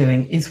things we're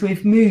doing is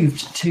we've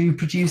moved to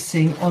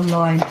producing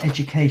online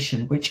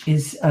education, which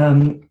is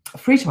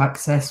free to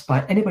access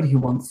by anybody who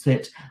wants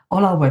it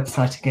on our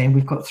website. Again,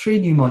 we've got 3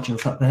 new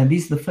modules up there, and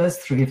these are the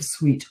first 3 of a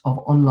suite of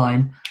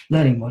online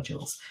learning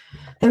modules.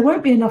 There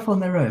won't be enough on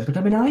their own, but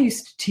I mean, I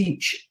used to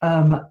teach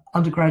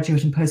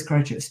undergraduate and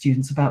postgraduate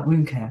students about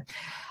wound care.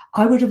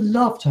 I would have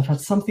loved to have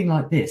had something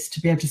like this to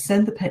be able to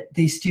send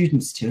these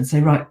students to and say,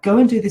 right, go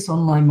and do this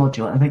online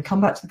module and then come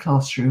back to the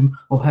classroom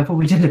or however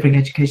we're delivering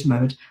education at the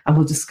moment, and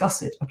we'll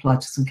discuss it, apply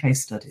to some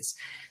case studies.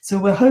 So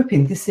we're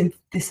hoping this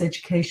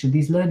education,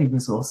 these learning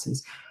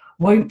resources,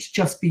 won't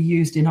just be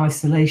used in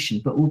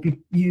isolation, but will be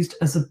used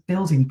as a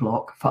building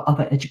block for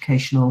other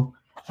educational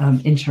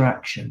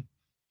interaction.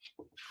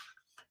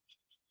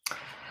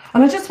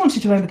 And I just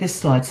wanted to end with this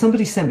slide.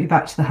 Somebody sent me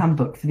back to the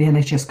handbook for the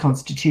NHS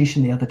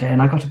Constitution the other day, and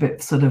I got a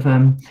bit sort of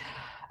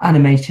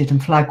animated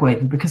and flag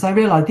waving, because I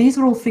realised these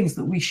are all things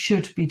that we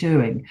should be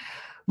doing.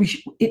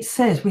 It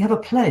says we have a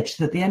pledge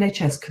that the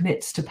NHS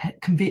commits to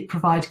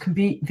provide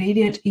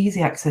convenient,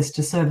 easy access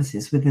to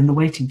services within the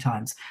waiting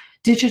times.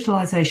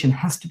 Digitalisation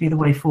has to be the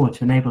way forward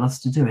to enable us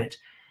to do it.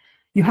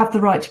 You have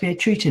the right to be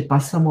treated by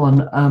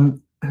someone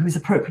who is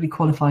appropriately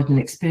qualified and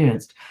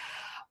experienced.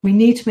 We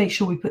need to make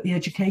sure we put the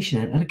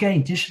education in. And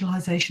again,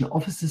 digitalisation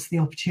offers us the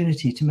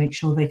opportunity to make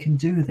sure they can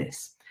do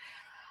this.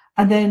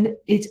 And then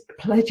it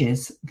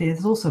pledges,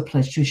 there's also a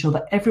pledge to ensure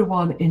that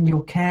everyone in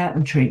your care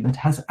and treatment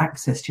has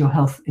access to your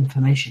health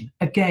information.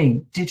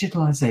 Again,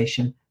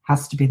 digitalisation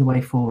has to be the way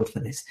forward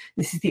for this.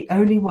 This is the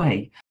only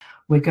way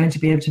we're going to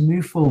be able to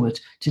move forward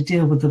to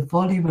deal with the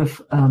volume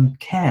of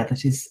care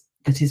that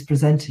is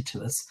presented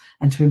to us,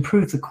 and to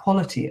improve the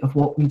quality of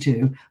what we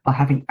do by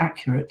having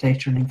accurate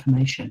data and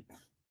information.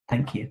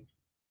 Thank you.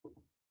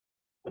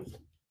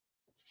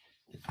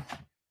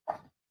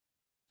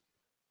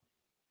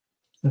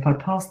 If I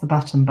pass the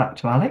baton back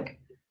to Alec.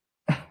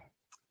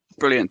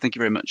 Brilliant. Thank you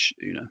very much,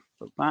 Una,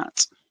 for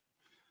that.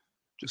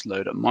 Just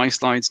load up my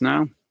slides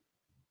now.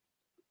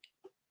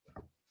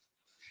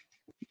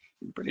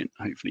 Brilliant.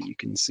 Hopefully you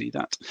can see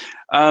that.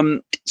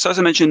 So as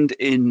I mentioned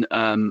in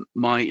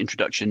my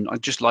introduction,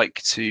 I'd just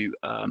like to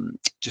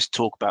just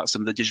talk about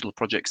some of the digital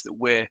projects that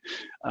we're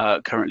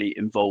currently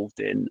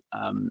involved in,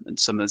 and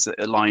some of those that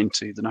align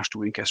to the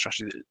National Wound Care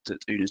Strategy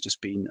that Una's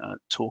just been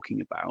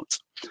talking about.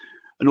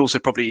 And also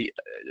probably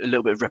a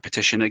little bit of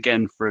repetition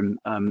again from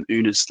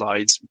Una's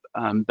slides,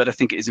 but I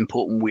think it is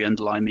important we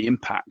underline the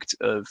impact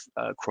of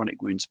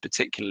chronic wounds,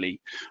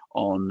 particularly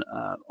on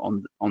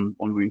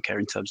wound care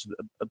in terms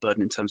of a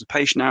burden in terms of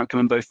patient outcome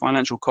and both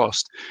financial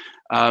cost.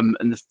 And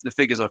the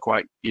figures are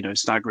quite,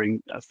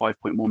 staggering,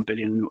 5.1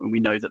 billion, and we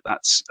know that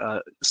that's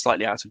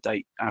slightly out of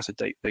date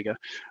figure.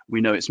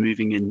 We know it's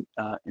moving in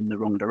the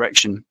wrong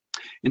direction.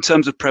 In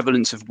terms of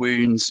prevalence of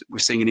wounds, we're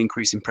seeing an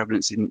increase in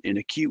prevalence in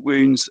acute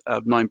wounds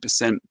of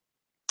 9%,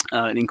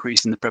 an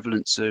increase in the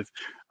prevalence of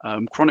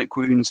chronic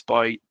wounds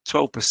by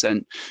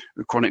 12%.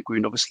 A chronic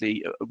wound,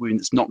 obviously, a wound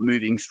that's not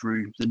moving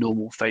through the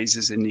normal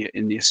phases in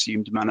the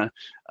assumed manner,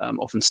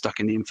 often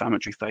stuck in the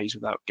inflammatory phase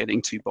without getting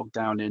too bogged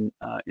down in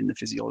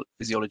the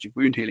physiology of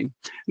wound healing.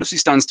 And obviously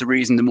stands to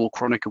reason the more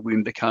chronic a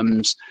wound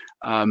becomes,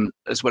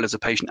 as well as a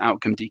patient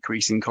outcome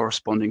decreasing,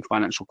 corresponding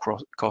financial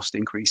cost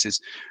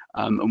increases.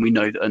 And we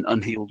know that an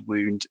unhealed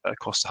wound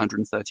costs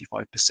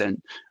 135%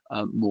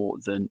 more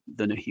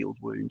than a healed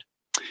wound.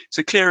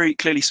 So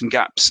clearly some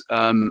gaps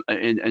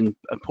in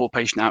a poor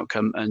patient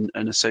outcome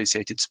and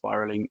associated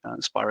spiraling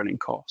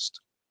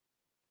cost.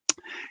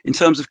 In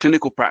terms of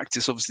clinical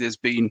practice, obviously there's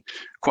been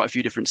quite a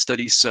few different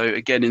studies. So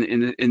again,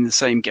 in the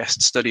same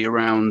guest study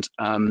around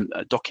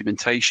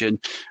documentation,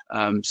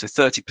 so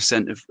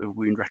 30% of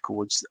wound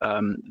records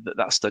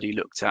that study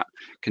looked at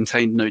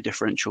contained no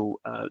differential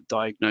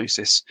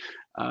diagnosis.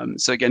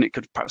 So again, it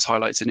could perhaps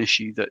highlight an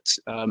issue that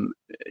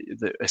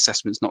the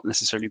assessment's not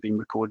necessarily being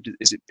recorded.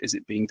 Is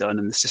it being done,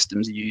 and the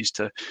systems are used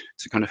to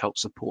kind of help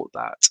support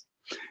that.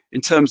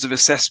 In terms of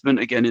assessment,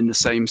 again in the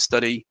same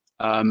study.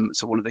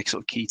 So one of the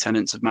sort of key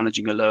tenets of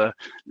managing a lower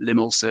limb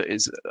ulcer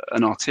is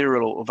an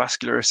arterial or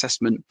vascular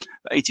assessment.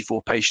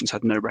 84 patients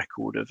had no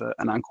record of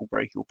an ankle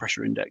brachial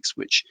pressure index,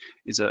 which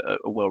is a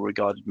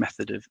well-regarded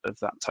method of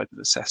that type of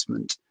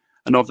assessment.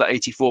 And of that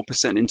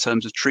 84% in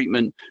terms of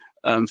treatment,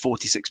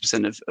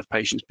 46% of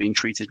patients being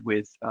treated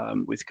with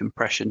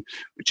compression,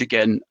 which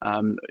again,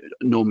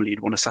 normally you'd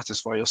want to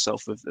satisfy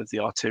yourself of the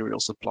arterial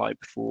supply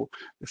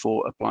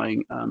before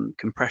applying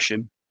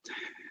compression.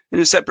 In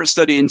a separate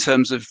study in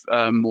terms of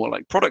more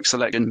like product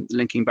selection,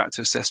 linking back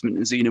to assessment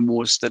in Zena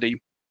Moore's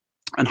study,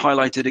 and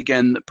highlighted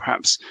again that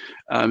perhaps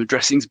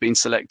dressings being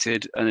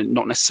selected and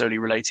not necessarily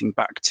relating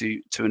back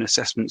to an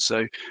assessment.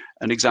 So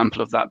an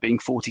example of that being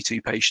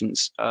 42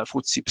 patients,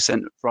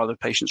 42% rather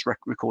patients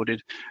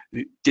recorded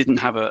who didn't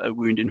have a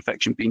wound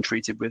infection being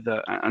treated with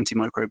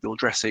antimicrobial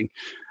dressing.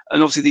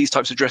 And obviously these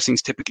types of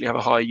dressings typically have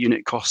a higher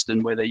unit cost,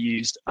 and where they're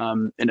used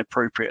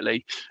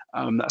inappropriately,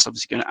 that's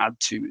obviously going to add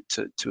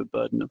to a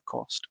burden of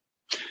cost.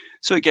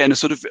 So again, a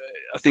sort of,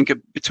 I think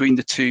between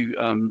the two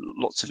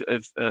lots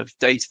of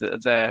data that are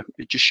there,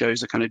 it just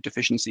shows a kind of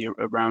deficiency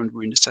around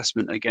wound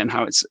assessment. Again,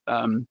 how it's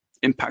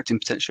impacting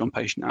potentially on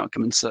patient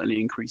outcome and certainly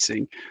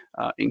increasing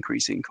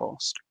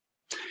cost.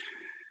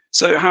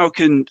 So how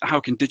can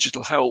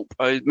digital help?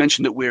 I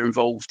mentioned that we're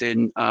involved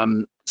in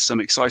some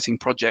exciting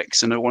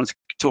projects, and I wanted to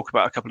talk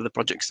about a couple of the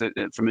projects that,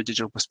 from a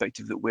digital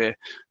perspective, that we're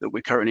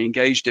currently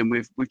engaged in.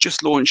 We've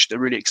just launched a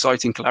really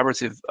exciting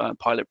collaborative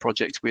pilot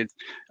project with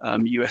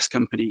US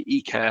company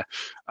eCare,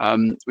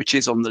 which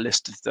is on the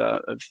list of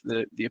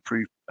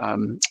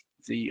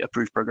the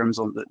approved programs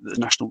on the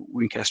National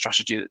Wound Care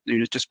Strategy that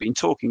Una's just been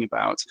talking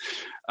about.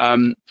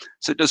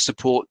 So it does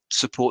support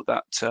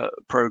that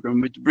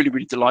program. We're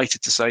really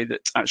delighted to say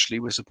that actually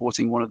we're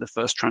supporting one of the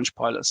first tranche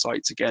pilot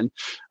sites again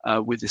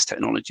with this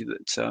technology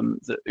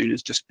that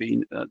Una's just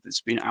been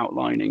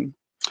outlining.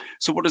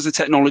 So what does the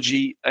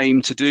technology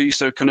aim to do?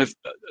 So kind of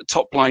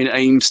top line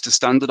aims to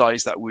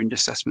standardize that wound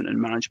assessment and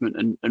management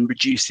and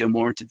reduce the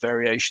unwarranted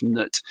variation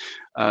that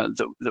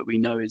we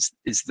know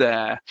is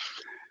there.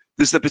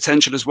 There's the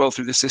potential as well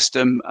through the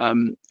system.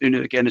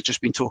 Una again has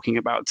just been talking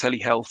about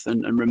telehealth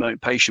and remote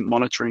patient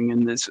monitoring,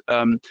 and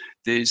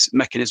there's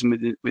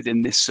mechanism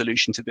within this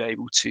solution to be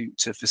able to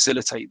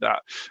facilitate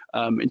that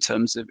in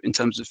terms of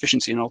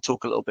efficiency, and I'll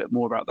talk a little bit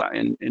more about that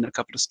in a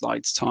couple of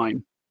slides'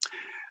 time.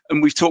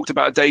 And we've talked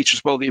about data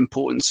as well, the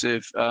importance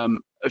of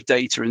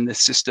data in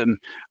this system.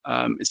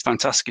 It's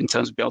fantastic in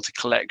terms of being able to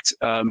collect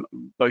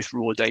both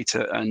raw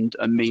data and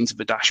a means of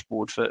a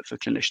dashboard for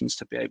clinicians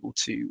to be able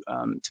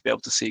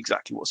to see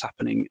exactly what's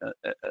happening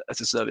at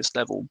a service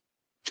level.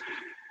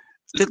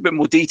 A little bit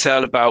more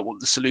detail about what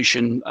the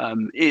solution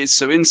is.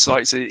 So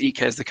Insight,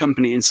 eCare is the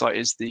company, Insight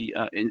is the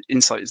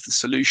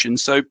solution.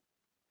 So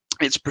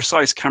it's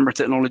precise camera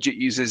technology. It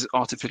uses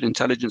artificial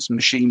intelligence and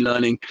machine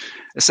learning.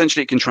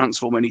 Essentially, it can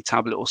transform any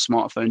tablet or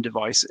smartphone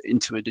device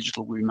into a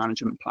digital wound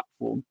management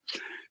platform.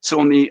 So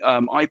on the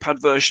iPad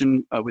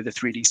version with a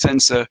 3D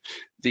sensor,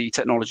 the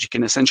technology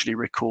can essentially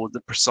record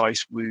the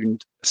precise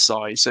wound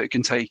size. So it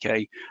can take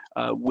a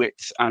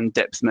width and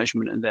depth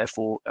measurement and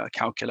therefore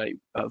calculate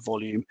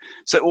volume.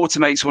 So it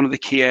automates one of the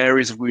key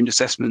areas of wound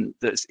assessment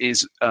that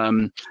is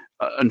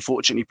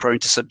unfortunately prone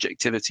to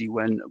subjectivity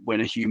when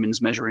a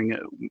human's measuring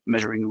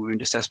a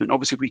wound assessment.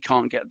 Obviously, if we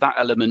can't get that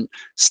element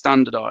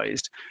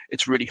standardized,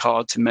 it's really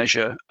hard to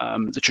measure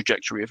the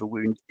trajectory of a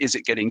wound. Is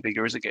it getting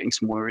bigger? Is it getting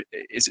smaller?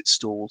 Is it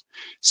stalled?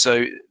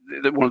 So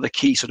one of the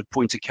key sort of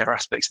point of care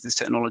aspects of this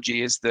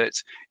technology is that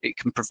it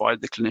can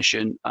provide the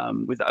clinician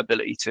with that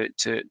ability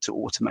to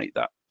automate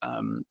that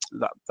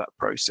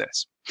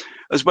process,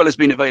 as well as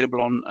being available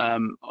on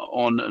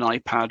an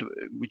iPad,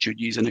 which you'd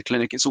use in a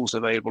clinic. It's also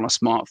available on a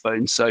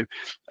smartphone. So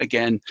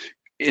again,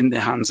 in the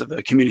hands of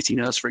a community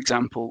nurse, for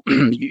example,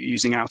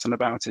 using out and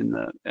about in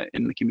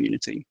the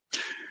community.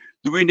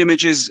 The wound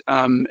images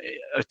are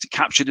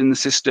captured in the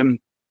system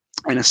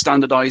in a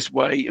standardized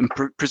way and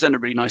present a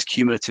really nice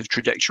cumulative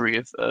trajectory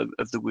of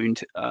the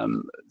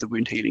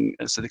wound healing,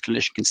 so the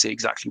clinician can see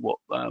exactly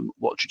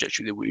what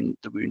trajectory the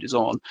wound is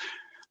on.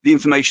 The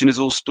information is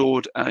all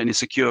stored in a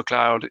secure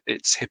cloud.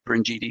 It's HIPAA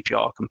and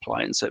GDPR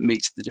compliant, so it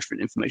meets the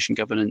different information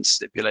governance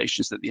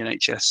stipulations that the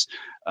NHS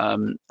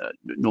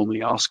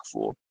normally ask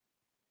for.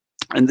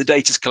 And the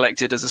data is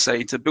collected, as I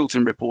say, to a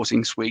built-in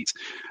reporting suite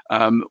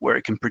where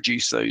it can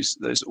produce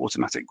those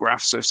automatic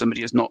graphs. So if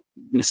somebody is not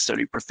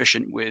necessarily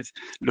proficient with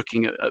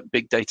looking at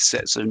big data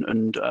sets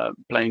and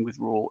playing with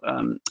raw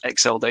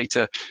Excel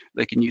data,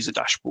 they can use a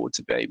dashboard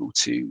to be able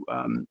to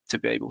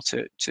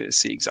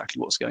see exactly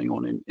what's going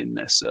on in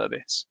their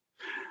service.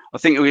 I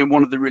think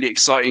one of the really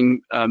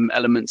exciting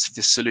elements of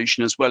this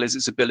solution as well is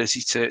its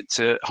ability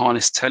to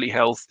harness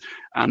telehealth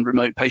and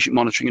remote patient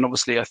monitoring. And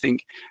obviously, I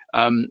think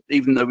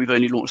even though we've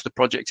only launched the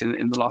project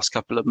in the last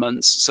couple of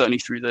months, certainly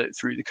through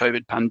the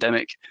COVID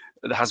pandemic,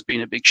 there has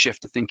been a big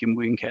shift, I think, in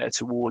wound care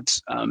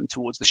towards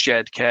the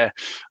shared care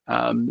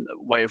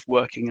way of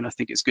working. And I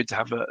think it's good to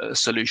have a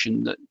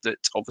solution that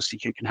obviously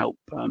can help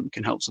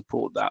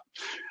support that.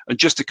 And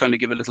just to kind of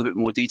give a little bit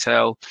more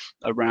detail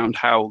around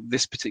how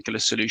this particular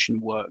solution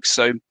works.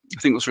 So I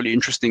think what's really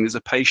interesting is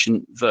a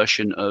patient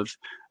version of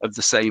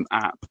the same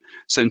app.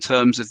 So in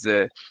terms of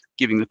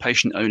giving the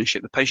patient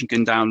ownership, the patient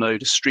can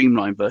download a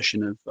streamlined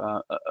version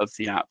of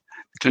the app.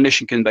 The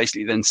clinician can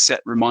basically then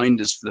set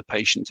reminders for the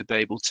patient to be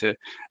able to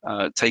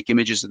take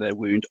images of their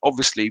wound,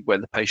 obviously where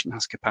the patient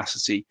has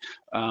capacity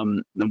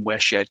and where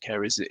shared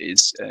care is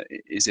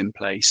in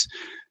place.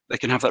 they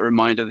can have that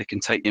reminder, they can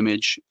take the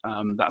image,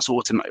 that's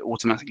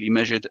automatically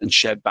measured and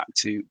shared back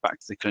to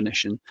the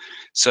clinician.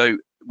 So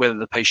whether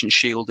the patient's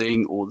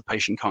shielding or the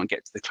patient can't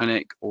get to the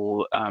clinic,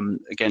 or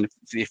again,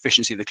 for the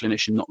efficiency of the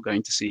clinician not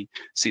going to see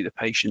the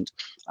patient,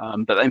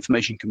 but that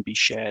information can be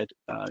shared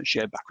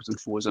backwards and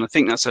forwards. And I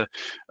think that's a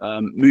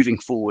moving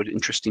forward,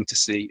 interesting to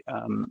see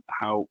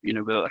how,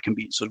 whether that can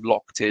be sort of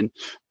locked in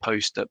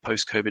post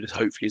COVID,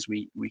 hopefully as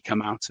we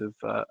come out of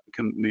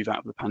can move out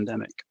of the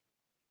pandemic.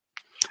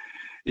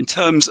 In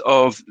terms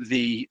of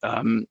the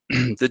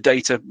the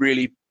data,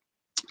 really,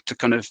 to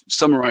kind of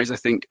summarize, I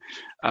think,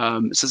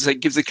 so it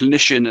gives the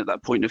clinician at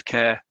that point of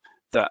care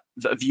that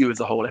view of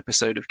the whole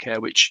episode of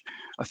care, which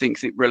I think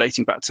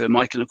relating back to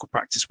my clinical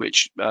practice,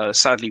 which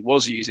sadly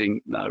was using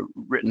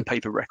written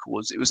paper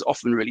records, it was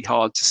often really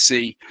hard to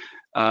see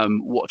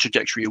what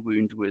trajectory a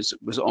wound was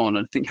on.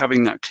 And I think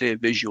having that clear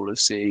visual of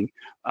seeing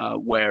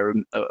where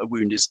a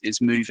wound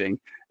is moving,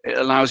 it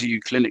allows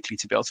you clinically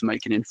to be able to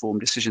make an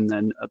informed decision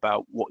then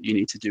about what you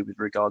need to do with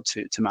regard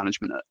to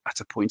management at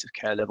a point of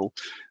care level.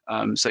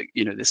 So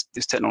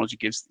this technology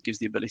gives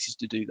the ability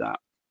to do that.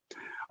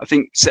 I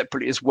think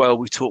separately as well,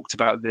 we talked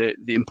about the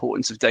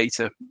importance of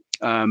data.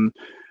 And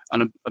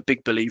I'm a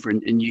big believer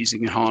in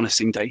using and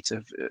harnessing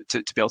data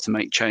to be able to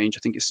make change. I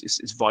think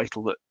it's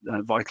vital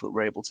that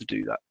we're able to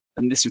do that.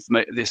 And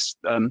this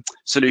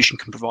solution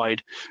can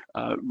provide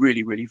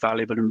really, really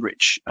valuable and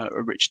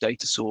a rich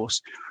data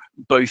source,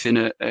 both in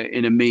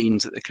a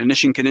means that the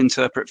clinician can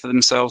interpret for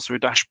themselves through a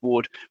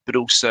dashboard, but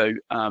also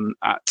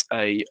at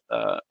a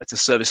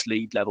service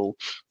lead level,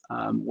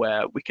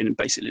 where we can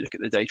basically look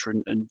at the data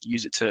and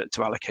use it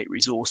to allocate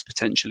resource,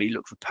 potentially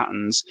look for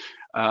patterns,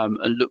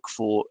 and look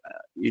for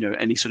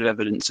any sort of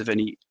evidence of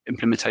any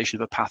implementation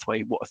of a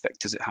pathway. What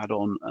effect has it had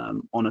on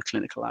a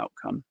clinical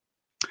outcome?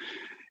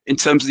 In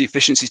terms of the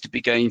efficiencies to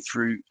be gained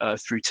through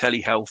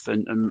telehealth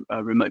and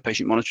remote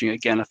patient monitoring,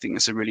 again, I think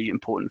that's a really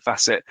important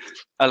facet.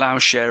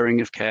 Allows sharing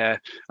of care.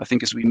 I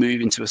think as we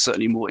move into a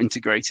certainly more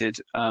integrated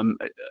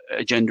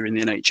agenda in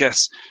the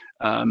NHS,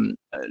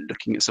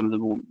 looking at some of the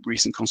more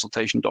recent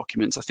consultation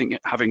documents, I think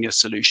having a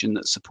solution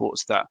that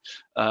supports that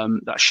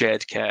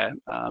shared care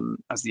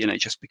as the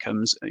NHS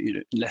becomes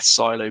less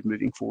siloed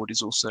moving forward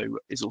is also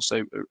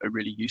a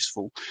really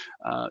useful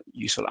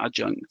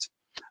adjunct.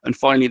 And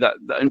finally, that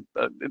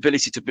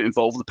ability to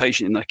involve the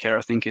patient in their care,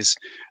 I think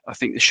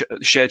the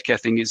shared care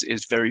thing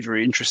is very,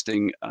 very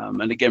interesting.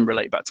 And again,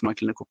 relate back to my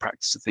clinical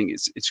practice. I think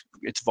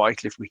it's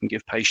vital if we can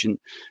give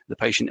the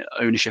patient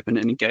ownership and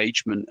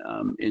engagement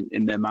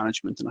in their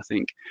management. And I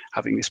think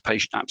having this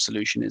patient app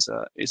solution is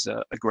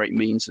a great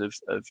means of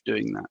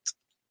doing that.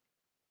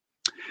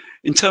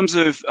 In terms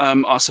of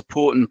our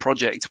support and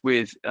project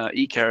with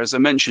eCare, as I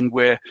mentioned,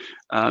 we're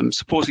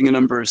supporting a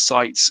number of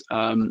sites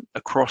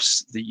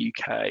across the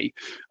UK.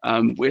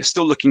 We're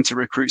still looking to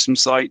recruit some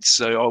sites,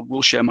 so I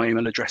will share my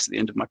email address at the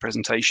end of my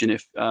presentation.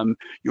 If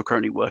you're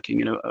currently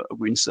working in a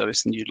wound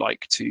service and you'd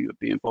like to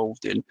be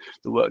involved in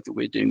the work that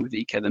we're doing with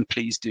eCare, then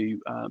please do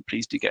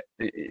get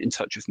in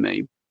touch with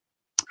me.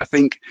 I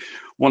think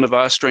one of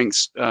our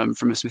strengths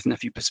from a Smith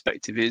Nephew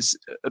perspective is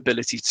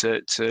ability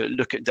to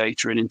look at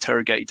data and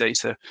interrogate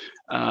data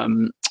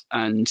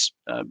and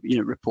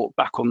report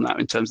back on that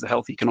in terms of the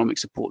health economic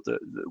support that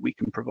we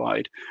can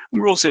provide.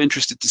 And we're also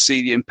interested to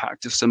see the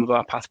impact of some of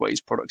our pathways,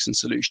 products and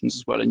solutions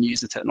as well, and use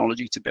the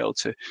technology to be able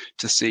to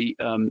see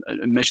and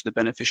measure the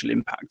beneficial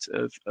impact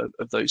of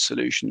those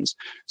solutions.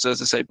 So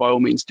as I say, by all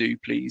means do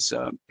please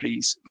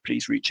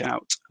reach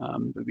out.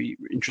 We'd be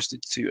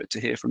interested to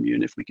hear from you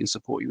and if we can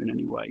support you in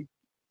any way.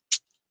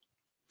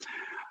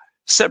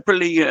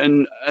 Separately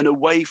and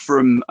away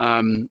from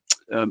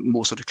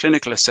more sort of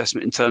clinical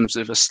assessment in terms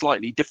of a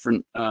slightly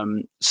different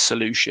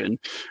solution,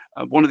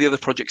 one of the other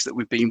projects that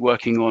we've been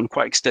working on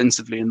quite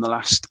extensively in the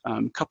last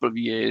couple of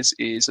years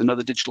is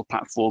another digital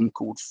platform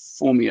called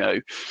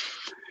Formio.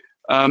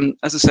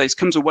 As I say, it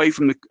comes away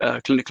from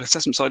the clinical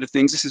assessment side of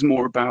things. This is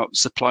more about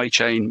supply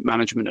chain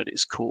management at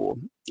its core.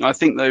 I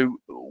think, though,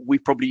 we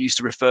probably used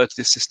to refer to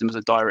this system as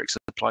a direct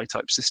supply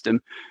type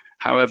system.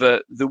 However,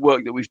 the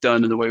work that we've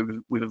done and the way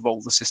we've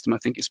evolved the system, I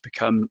think it's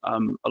become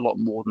a lot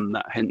more than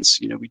that. Hence,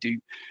 we do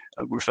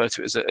refer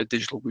to it as a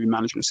digital wound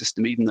management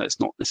system, even though it's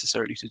not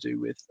necessarily to do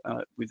with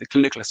the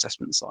clinical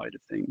assessment side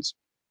of things.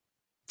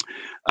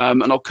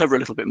 And I'll cover a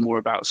little bit more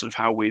about sort of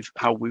how we've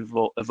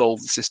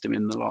evolved the system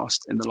in the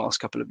last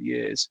couple of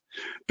years.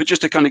 But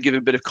just to kind of give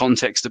a bit of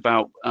context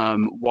about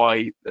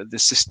why the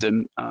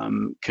system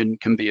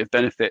can be of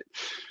benefit.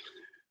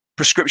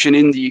 Prescription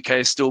in the UK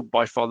is still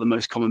by far the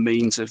most common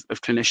means of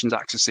clinicians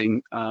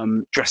accessing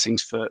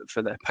dressings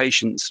for their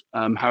patients.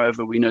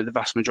 However, we know the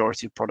vast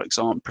majority of products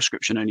aren't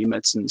prescription-only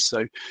medicines,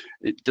 so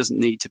it doesn't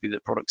need to be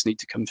that products need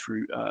to come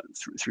through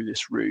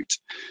this route.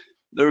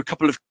 There are a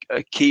couple of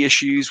key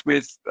issues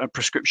with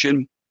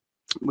prescription.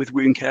 with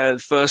wound care.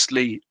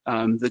 Firstly,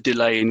 the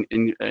delay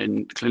in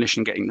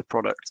clinician getting the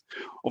product.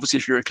 Obviously,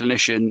 if you're a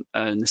clinician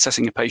and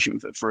assessing a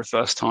patient for a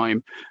first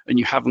time and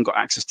you haven't got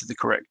access to the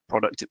correct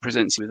product, it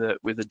presents you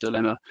with a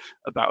dilemma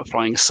about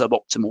applying a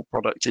suboptimal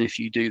product. And if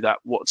you do that,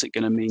 what's it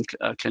going to mean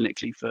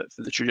clinically for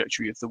the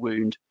trajectory of the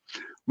wound?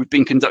 We've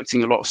been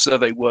conducting a lot of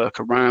survey work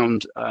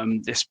around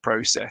this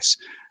process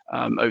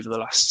over the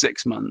last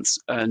 6 months,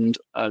 and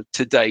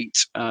to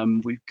date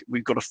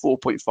we've got a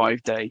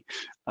 4.5 day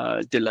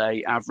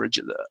delay average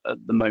at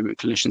the moment.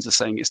 Clinicians are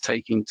saying it's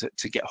taking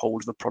to get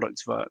hold of a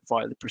product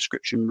via the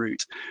prescription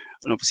route,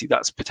 and obviously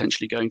that's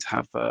potentially going to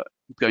have a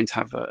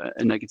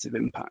negative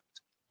impact.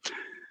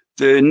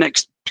 The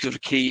next sort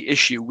of key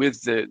issue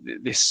with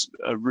this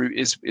route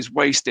is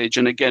wastage,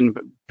 and again,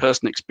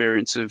 personal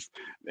experience of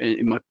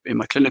in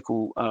my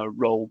clinical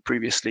role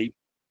previously,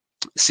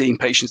 seeing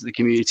patients in the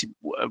community,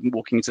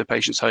 walking into a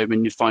patient's home,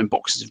 and you find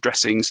boxes of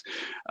dressings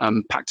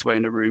packed away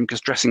in a room,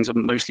 because dressings are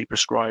mostly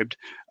prescribed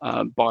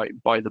by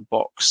the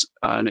box,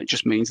 and it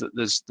just means that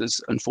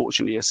there's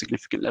unfortunately a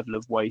significant level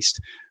of waste,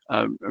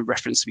 a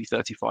reference to be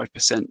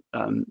 35%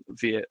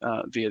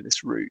 via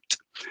this route.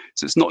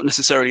 So it's not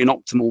necessarily an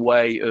optimal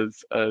way of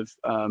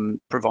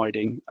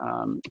providing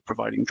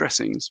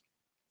dressings.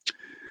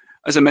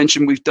 As I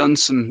mentioned, we've done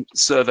some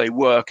survey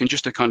work, and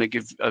just to kind of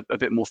give a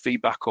bit more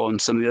feedback on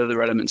some of the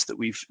other elements that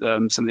we've,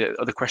 some of the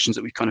other questions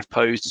that we've kind of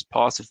posed as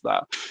part of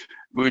that,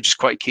 we were just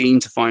quite keen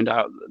to find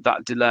out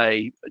that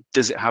delay,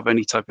 does it have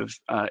any type of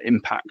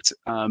impact?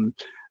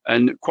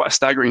 And quite a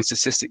staggering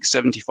statistic,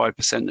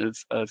 75%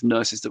 of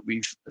nurses that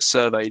we've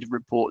surveyed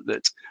report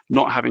that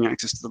not having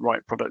access to the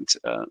right product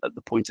at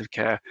the point of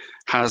care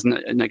has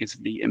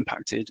negatively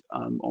impacted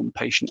on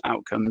patient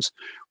outcomes,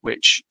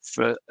 which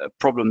for a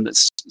problem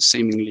that's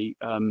seemingly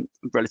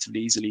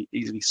relatively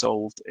easily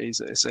solved is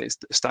a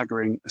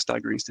staggering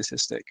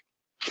statistic.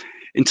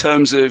 In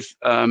terms of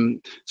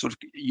sort of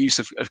use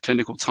of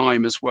clinical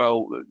time as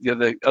well,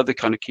 the other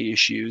kind of key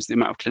issue is the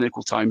amount of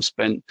clinical time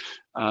spent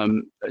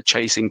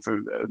chasing for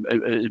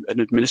an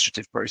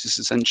administrative process,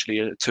 essentially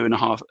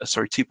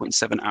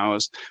 2.7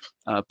 hours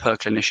per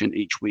clinician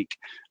each week,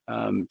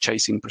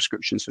 chasing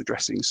prescriptions for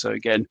dressings. So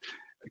again,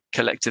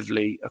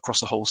 collectively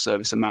across the whole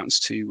service amounts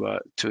to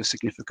a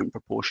significant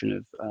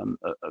proportion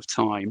of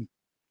time.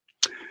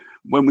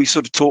 When we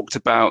sort of talked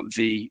about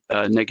the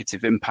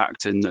negative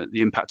impact and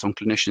the impact on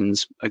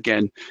clinicians,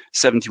 again,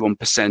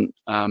 71%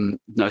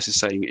 nurses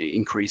saying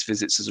increased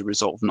visits as a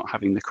result of not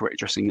having the correct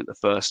dressing at the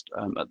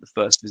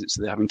first visit.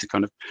 So they're having to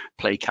kind of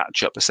play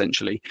catch up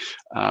essentially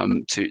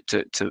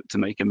to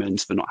make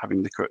amends for not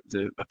having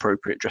the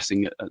appropriate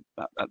dressing at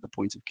the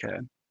point of care.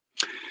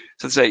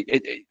 So to say,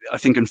 I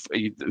think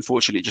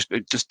unfortunately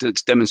it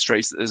just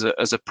demonstrates that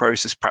as a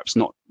process, perhaps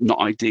not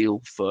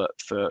ideal for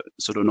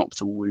sort of an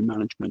optimal wound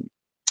management.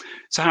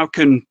 So how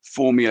can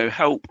Formio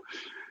help?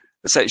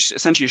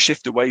 Essentially a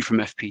shift away from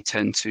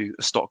FP10 to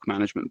a stock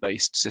management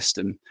based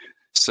system.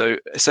 So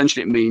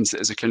essentially it means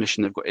that as a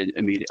clinician, they've got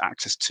immediate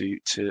access to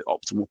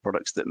optimal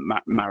products that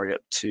marry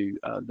up to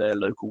their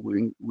local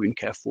wound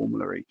care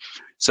formulary.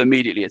 So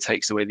immediately it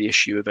takes away the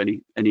issue of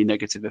any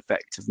negative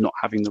effect of not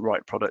having the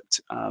right product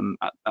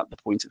at the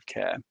point of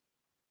care.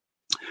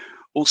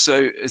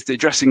 Also, as the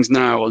dressings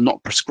now are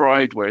not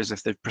prescribed, whereas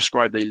if they're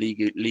prescribed, they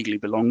legally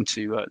belong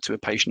to a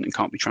patient and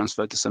can't be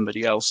transferred to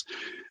somebody else.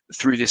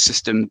 Through this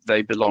system,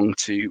 they belong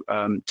to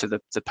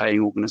the paying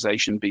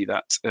organisation, be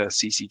that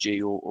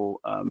CCG or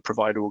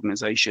provider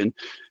organisation.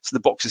 So the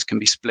boxes can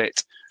be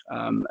split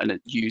and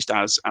used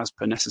as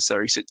per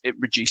necessary. So it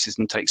reduces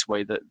and takes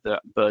away the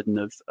burden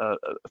of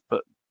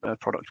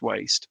product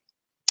waste.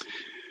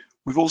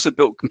 We've also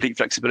built complete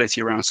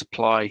flexibility around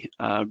supply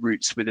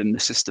routes within the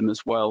system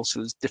as well. So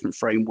there's different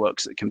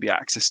frameworks that can be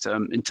accessed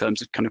in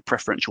terms of kind of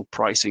preferential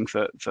pricing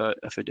for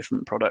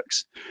different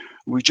products.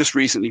 We've just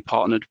recently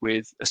partnered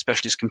with a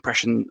specialist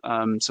compression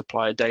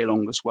supplier,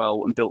 Daylong, as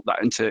well, and built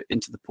that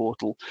into the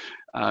portal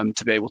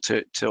to be able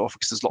to offer,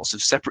 because there's lots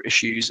of separate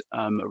issues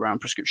around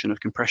prescription of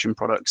compression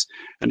products.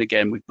 And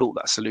again, we've built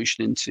that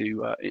solution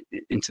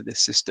into this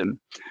system.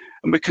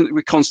 And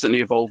we're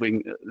constantly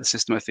evolving the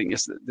system. I think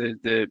yes,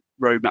 the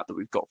roadmap that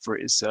we've got for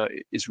it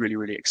is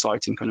really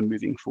exciting, kind of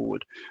moving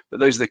forward.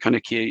 But those are the kind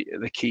of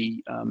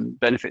key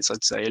benefits,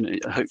 I'd say, and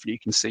hopefully you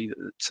can see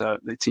that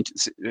they seem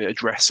to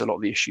address a lot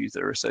of the issues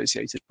that are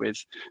associated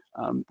with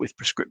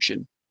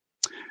prescription.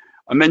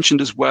 I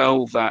mentioned as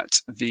well that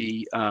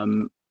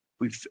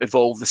we've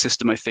evolved the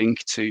system, I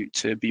think,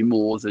 to be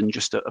more than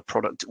just a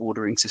product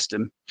ordering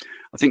system.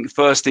 I think the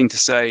first thing to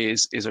say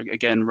is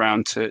again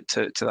round to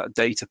that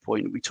data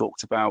point we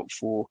talked about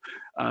for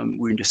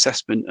wound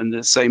assessment, and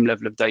the same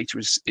level of data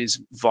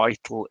is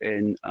vital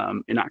in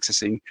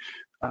accessing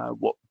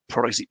what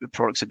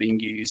products are being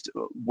used,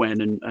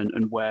 when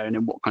and where, and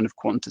in what kind of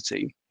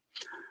quantity.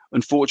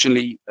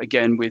 Unfortunately,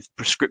 again, with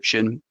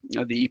prescription,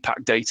 the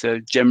EPAC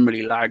data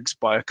generally lags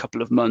by a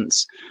couple of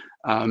months,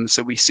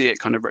 So we see it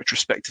kind of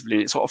retrospectively,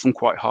 and it's often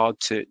quite hard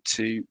to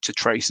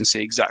trace and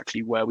see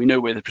exactly where. We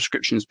know where the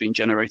prescription has been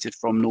generated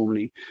from,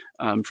 normally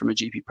from a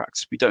GP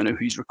practice. We don't know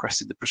who's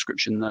requested the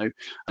prescription though,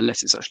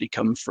 unless it's actually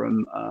come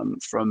from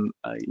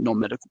a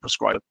non-medical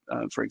prescriber,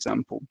 for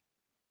example.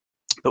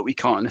 But we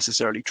can't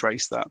necessarily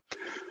trace that.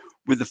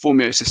 With the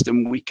Formio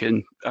system, we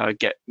can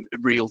get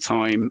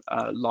real-time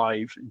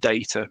live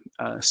data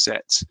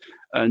sets,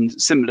 and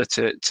similar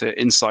to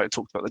Insight, I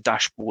talked about the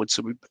dashboard.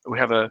 So we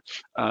have a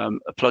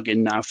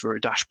plugin now for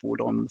a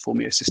dashboard on the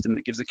Formio system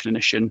that gives a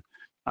clinician,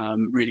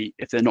 really,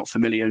 if they're not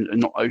familiar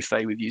and not au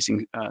fait with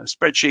using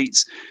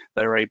spreadsheets,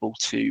 they're able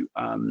to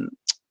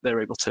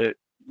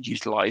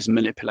utilize and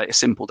manipulate a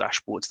simple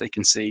dashboard they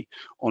can see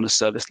on a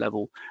service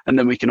level, and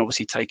then we can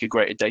obviously take a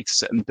greater data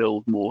set and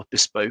build more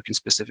bespoke and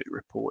specific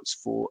reports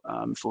for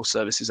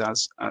services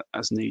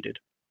as needed.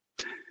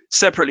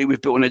 Separately,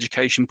 we've built an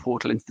education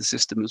portal into the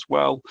system as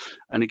well,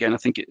 and again, I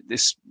think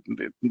this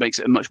makes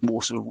it a much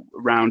more sort of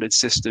rounded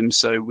system,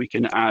 so we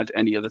can add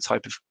any other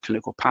type of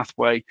clinical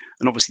pathway,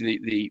 and obviously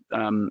the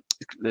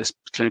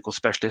clinical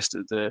specialist,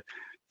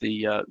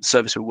 the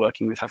service we're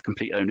working with, have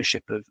complete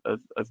ownership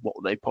of what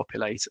they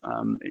populate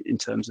in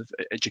terms of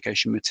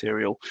education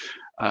material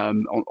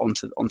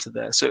onto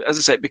there. So as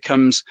I say, it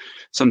becomes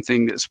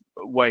something that's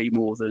way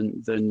more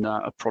than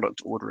a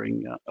product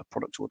ordering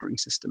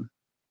system.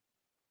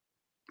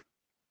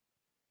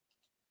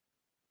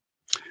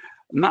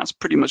 And that's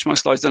pretty much my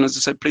slides done. As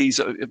I said,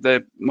 please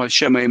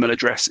share my email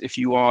address if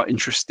you are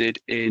interested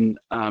in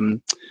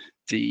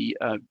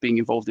being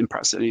involved in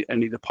perhaps any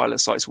of the pilot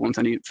sites, or want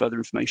any further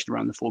information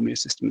around the Formio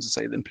system, as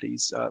I say, then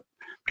please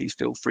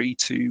feel free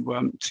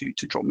to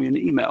drop me an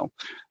email.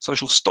 So I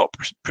shall stop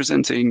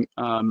presenting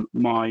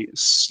my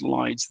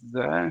slides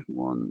there.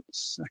 1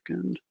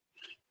 second.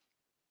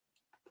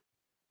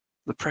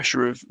 The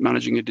pressure of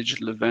managing a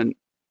digital event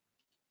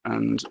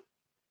and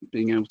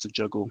being able to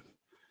juggle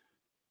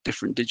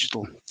different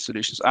digital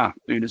solutions.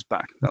 Una's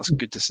back. That's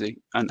good to see,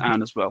 and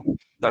Anne as well.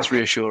 That's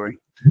reassuring.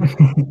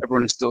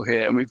 Everyone is still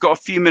here, and we've got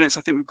a few minutes.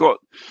 I think we've got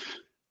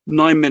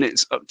 9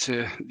 minutes up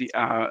to the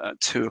hour at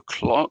 2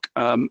 o'clock.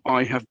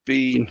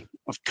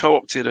 I've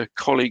co-opted a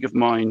colleague of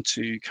mine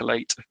to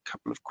collate a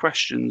couple of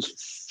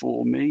questions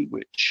for me,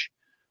 which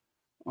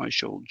I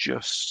shall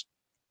just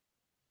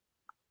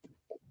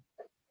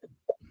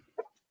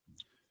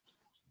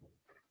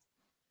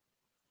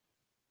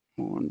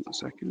one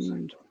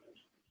second.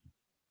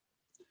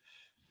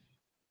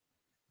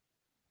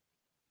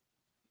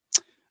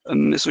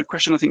 And this is a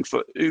question, I think,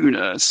 for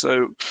Una.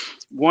 So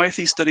why, if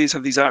these studies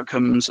have these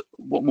outcomes,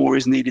 what more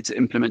is needed to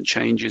implement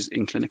changes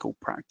in clinical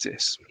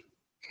practice?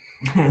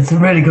 It's a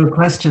really good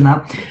question,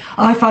 that.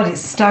 I find it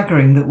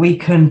staggering that we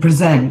can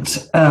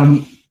present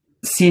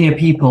senior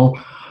people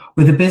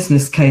with a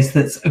business case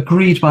that's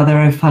agreed by their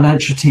own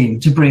financial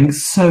team to bring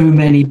so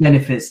many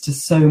benefits to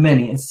so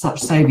many and such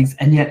savings,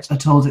 and yet are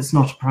told it's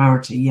not a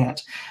priority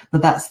yet.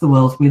 But that's the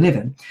world we live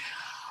in.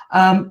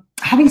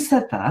 Having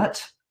said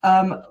that,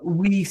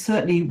 we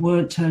certainly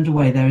weren't turned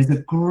away. There is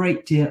a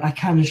great deal, I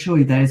can assure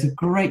you, there is a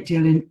great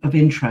deal of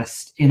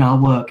interest in our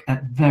work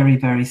at very,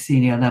 very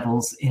senior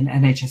levels in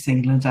NHS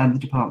England and the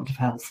Department of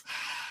Health.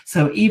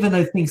 So even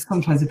though things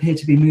sometimes appear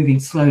to be moving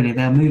slowly,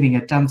 they're moving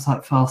a damn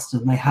sight faster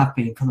than they have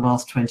been for the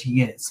last 20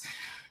 years.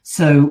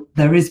 So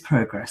there is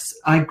progress.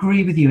 I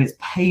agree with you, it's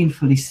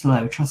painfully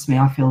slow. Trust me,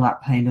 I feel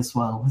that pain as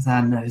well, as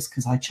Anne knows,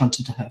 because I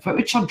chunted to her. But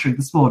we're chuntering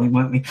this morning,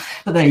 weren't we?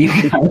 But there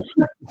you go.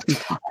 I do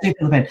feel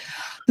the pain.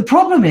 The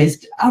problem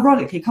is,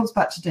 ironically, it comes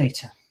back to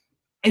data.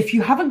 If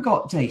you haven't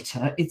got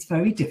data, it's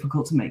very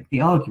difficult to make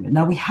the argument.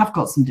 Now, we have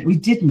got some, we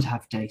didn't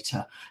have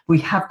data. We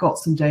have got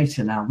some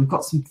data now. We've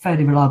got some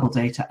fairly reliable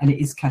data, and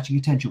it is catching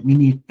attention. We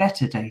need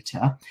better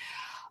data.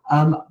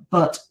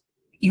 But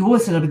you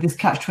always end up with this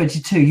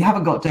catch-22. You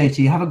haven't got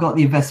data. You haven't got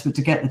the investment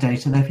to get the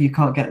data. Therefore, you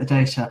can't get the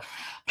data.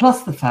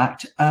 Plus the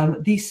fact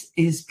this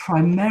is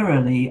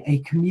primarily a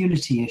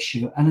community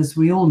issue. And as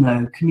we all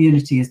know,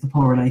 community is the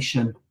poor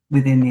relation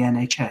within the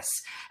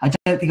NHS. I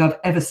don't think I've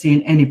ever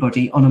seen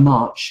anybody on a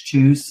march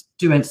to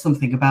do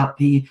something about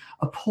the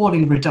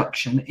appalling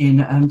reduction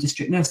in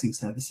district nursing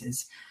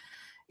services,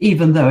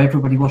 even though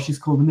everybody watches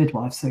Call the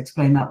Midwife. So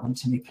explain that one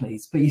to me,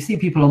 please. But you see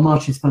people on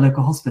marches for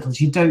local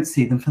hospitals. You don't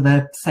see them for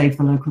their Save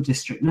the Local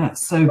District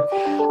Nurse. So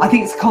I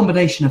think it's a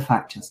combination of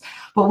factors.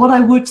 But what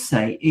I would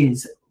say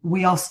is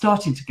we are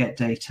starting to get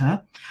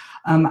data.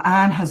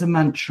 Anne has a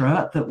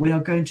mantra that we are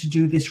going to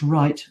do this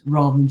right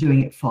rather than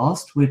doing it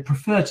fast. We'd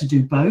prefer to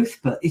do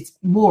both, but it's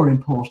more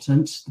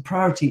important. The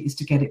priority is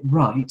to get it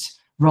right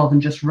rather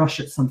than just rush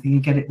at something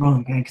and get it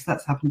wrong again, because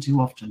that's happened too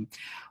often.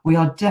 We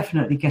are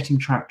definitely getting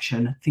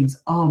traction.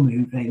 Things are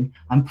moving.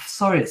 I'm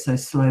sorry it's so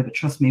slow, but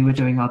trust me, we're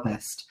doing our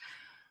best.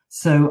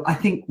 So I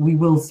think we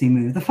will see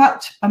move. The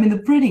fact, I mean,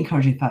 the really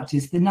encouraging fact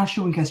is the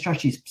National Wound Care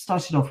Strategy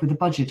started off with a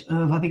budget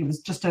of, I think it was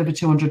just over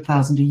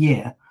 200,000 a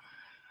year.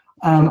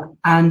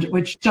 And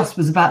which just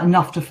was about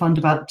enough to fund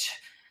about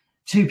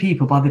 2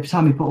 people by the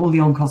time we put all the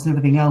on costs and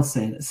everything else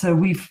in. So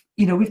we've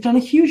done a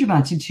huge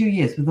amount in 2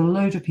 years with a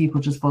load of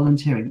people just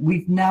volunteering.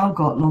 We've now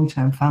got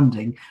long-term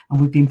funding, and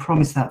we've been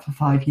promised that for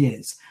 5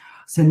 years.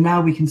 So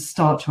now we can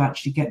start to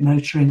actually get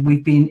motoring.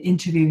 We've been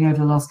interviewing over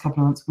the last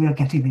couple of months. We are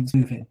getting things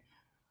moving,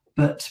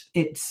 but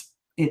it's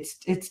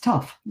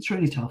tough. It's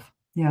really tough.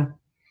 Yeah.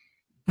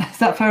 Is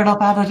that fair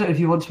enough, Anne? I don't know if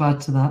you want to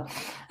add to that.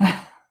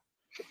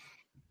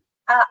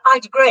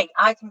 I'd agree.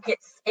 I think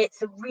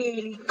it's a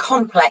really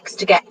complex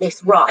to get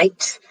this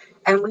right,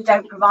 and we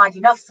don't provide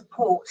enough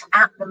support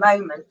at the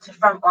moment to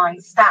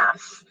frontline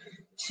staff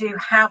to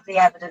have the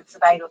evidence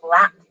available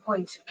at the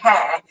point of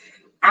care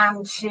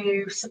and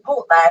to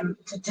support them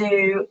to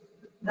do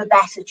the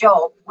better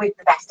job with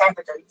the best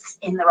evidence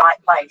in the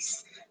right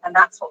place. And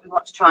that's what we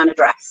want to try and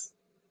address.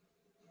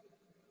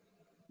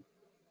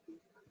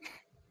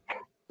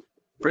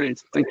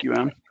 Brilliant. Thank you,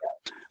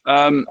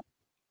 Anne.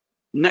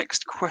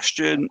 Next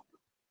question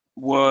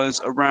was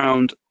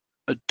around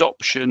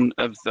adoption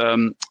of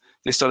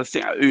this sort of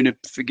thing. Una,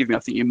 forgive me. I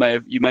think you may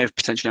have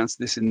potentially answered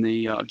this in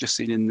the I've just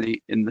seen in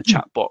the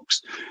chat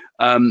box,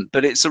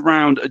 but it's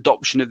around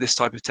adoption of this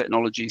type of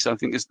technology. So I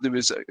think it's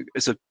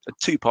a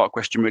 2-part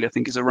question really. I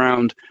think it's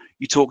around,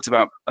 you talked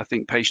about, I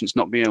think, patients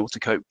not being able to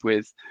cope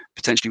with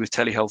potentially with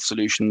telehealth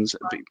solutions,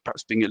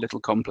 perhaps being a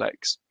little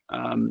complex.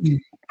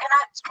 Can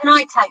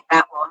I take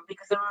that one,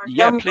 because there are a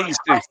number of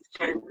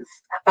questions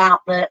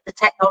about the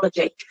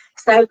technology.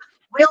 So,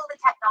 will the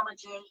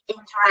technology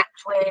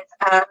interact with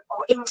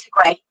or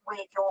integrate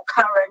with your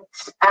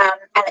current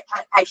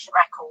electronic patient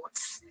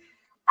records?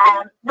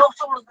 Not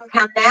all of them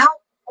can now.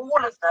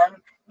 All of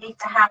them need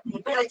to have the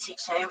ability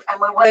to, and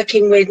we're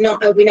working with,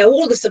 we know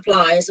all the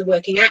suppliers are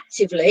working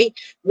actively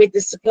with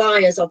the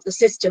suppliers of the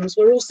systems.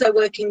 We're also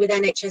working with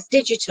NHS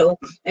Digital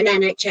and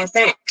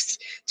NHSX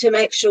to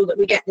make sure that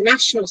we get the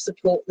national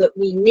support that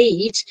we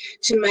need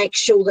to make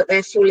sure that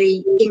they're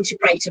fully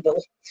integratable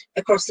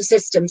across the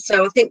system.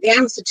 So I think the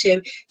answer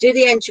to, do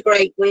they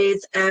integrate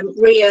with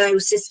Rio,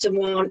 System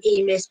 1,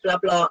 EMIS, blah,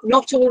 blah,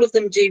 not all of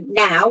them do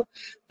now,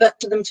 but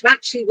for them to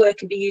actually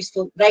work and be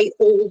useful, they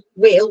all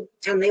will,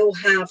 and they all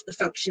have the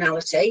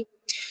functionality.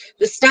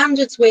 The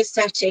standards we're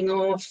setting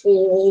are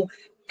for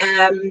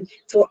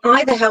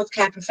either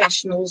healthcare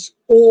professionals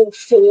or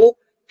for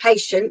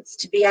patients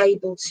to be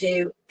able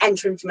to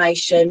enter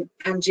information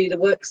and do the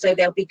work, so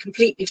they'll be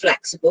completely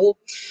flexible.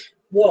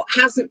 What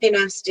hasn't been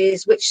asked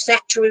is which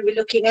sector are we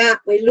looking at.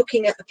 We're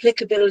looking at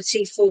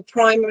applicability for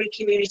primary,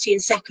 community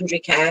and secondary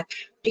care,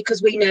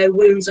 because we know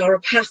wounds are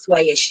a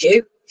pathway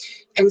issue.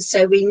 And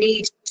so we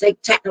need the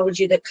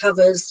technology that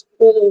covers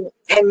all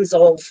ends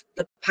of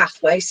the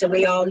pathway. So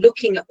we are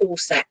looking at all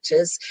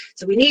sectors.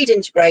 So we need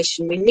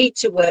integration. We need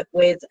to work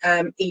with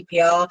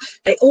EPR.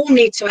 They all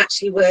need to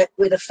actually work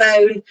with a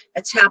phone,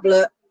 a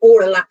tablet,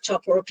 or a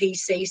laptop or a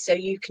PC, so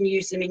you can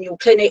use them in your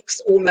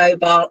clinics or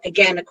mobile,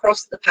 again,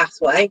 across the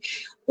pathway.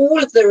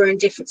 All of them are in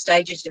different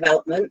stages of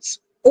development.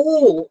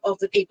 All of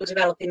the people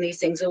developing these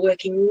things are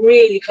working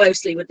really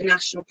closely with the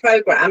national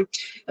programme,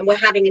 and we're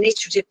having an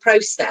iterative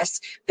process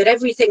that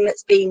everything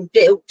that's being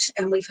built,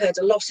 and we've heard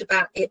a lot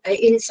about it,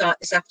 Insight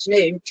this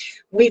afternoon,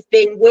 we've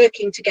been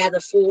working together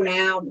for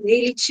now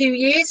nearly 2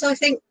 years, I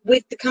think,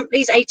 with the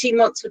companies, 18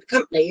 months with the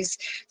companies.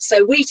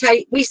 So we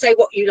say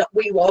what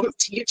we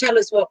want, you tell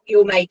us what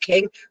you're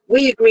making,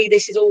 we agree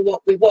this is all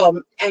what we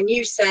want, and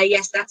you say,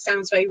 yes, that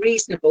sounds very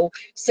reasonable,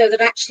 so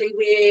that actually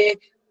we're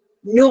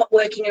not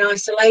working in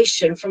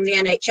isolation from the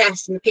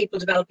NHS and the people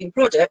developing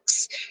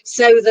products,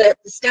 so that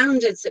the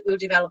standards that we'll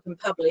develop and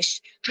publish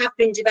have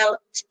been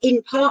developed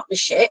in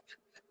partnership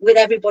with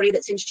everybody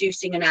that's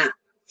introducing an app.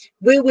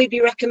 Will we be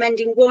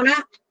recommending one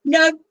app?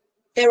 No.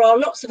 There are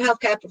lots of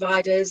healthcare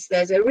providers.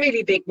 There's a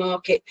really big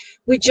market.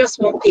 We just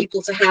want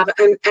people to have,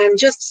 and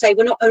just to say,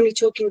 we're not only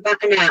talking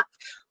about an app.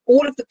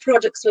 All of the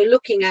products we're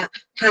looking at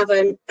have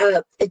a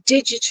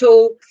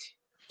digital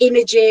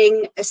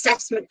imaging,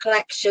 assessment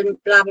collection,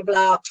 blah, blah,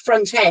 blah,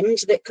 front end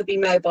that could be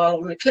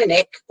mobile on a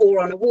clinic or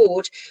on a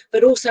ward,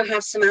 but also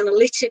have some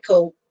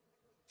analytical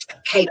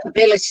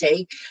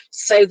capability,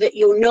 so that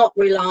you're not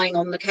relying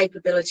on the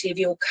capability of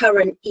your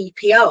current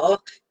EPR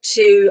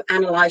to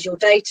analyse your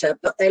data,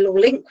 but they'll all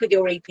link with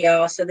your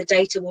EPR, so the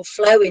data will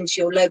flow into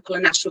your local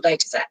and national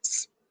data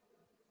sets.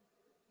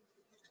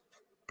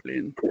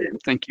 Brilliant.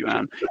 Thank you,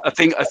 Anne. I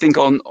think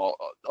on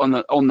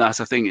that,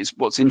 I think it's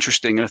what's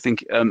interesting, and I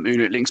think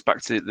Una, it links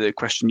back to the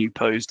question you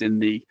posed in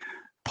the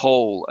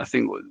poll. I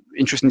think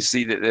interesting to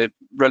see that the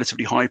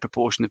relatively high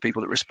proportion of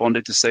people that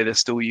responded to say they're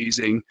still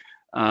using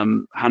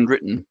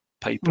handwritten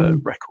paper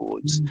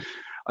records.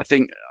 I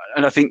think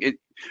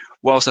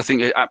whilst I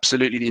think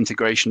absolutely the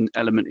integration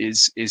element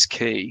is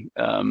key,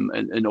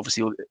 and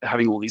obviously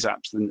having all these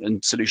apps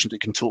and solutions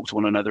that can talk to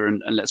one another,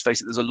 and let's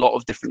face it, there's a lot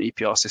of different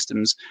EPR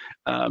systems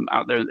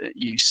out there that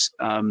use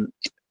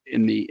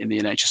in the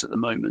NHS at the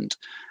moment.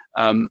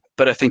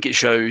 But I think it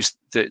shows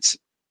that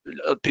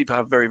people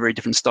have very, very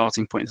different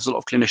starting points. There's a lot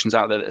of clinicians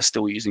out there that are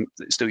still using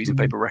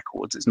paper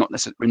records. It's not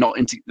necessarily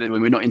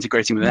we're not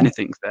integrating with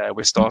anything there.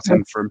 We're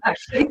starting from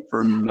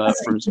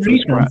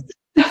scratch.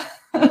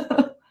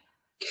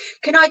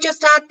 Can I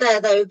just add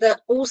there, though,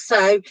 that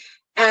also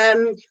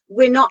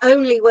we're not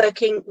only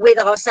working with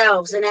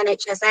ourselves and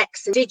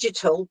NHSX and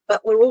digital,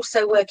 but we're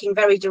also working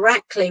very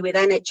directly with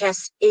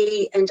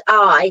NHSE and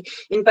I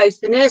in both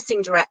the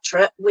nursing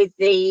directorate with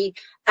the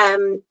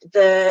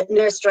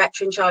nurse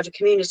director in charge of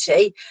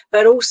community,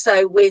 but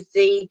also with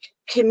the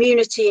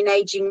Community and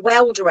Ageing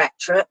Well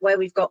Directorate, where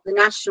we've got the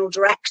National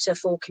Director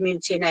for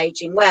Community and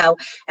Ageing Well,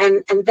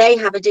 and they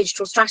have a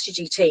digital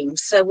strategy team.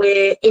 So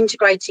we're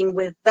integrating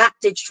with that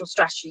digital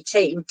strategy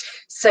team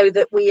so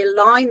that we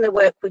align the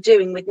work we're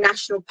doing with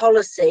national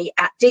policy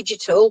at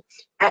digital,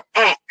 at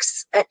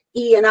X, at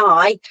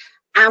E&I,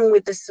 and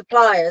with the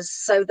suppliers,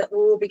 so that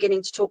we're all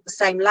beginning to talk the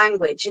same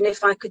language. And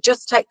if I could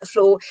just take the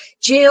floor,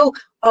 Jill,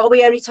 are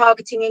we only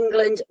targeting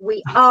England?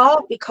 We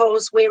are,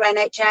 because we're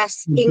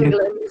NHS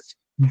England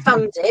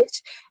funded.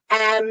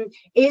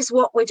 Is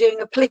what we're doing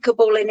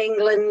applicable in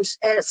England,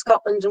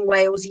 Scotland and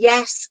Wales?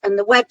 Yes. And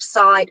the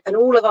website and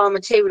all of our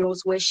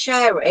materials we're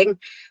sharing,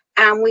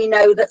 and we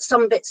know that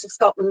some bits of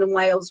Scotland and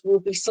Wales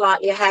will be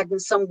slightly ahead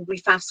and some will be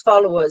fast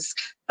followers,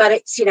 but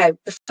it's, you know,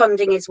 the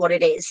funding is what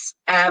it is,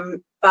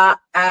 but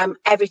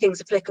everything's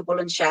applicable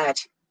and shared.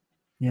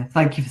 Yeah,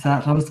 thank you for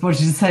that. I was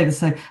wanting to say the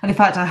same. And in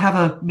fact, I have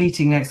a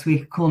meeting next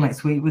week, a call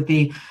next week with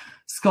the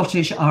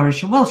Scottish,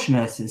 Irish and Welsh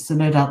nurses. So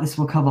no doubt this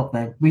will come up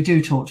then. We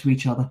do talk to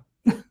each other.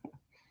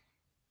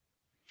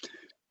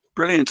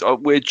 Brilliant.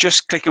 We're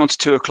just clicking on to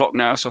 2 o'clock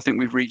now, so I think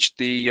we've reached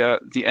the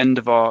end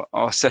of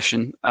our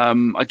session.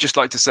 I'd just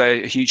like to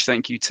say a huge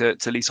thank you to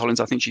Lisa Hollins.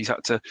 I think she's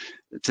had to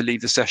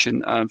leave the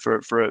session for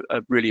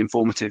a really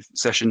informative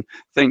session.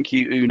 Thank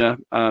you, Una,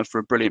 for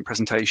a brilliant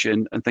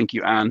presentation, and thank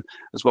you, Anne,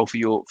 as well for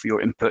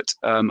your input.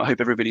 I hope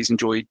everybody's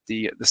enjoyed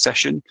the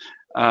session,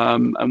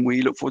 and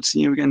we look forward to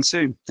seeing you again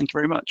soon. Thank you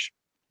very much.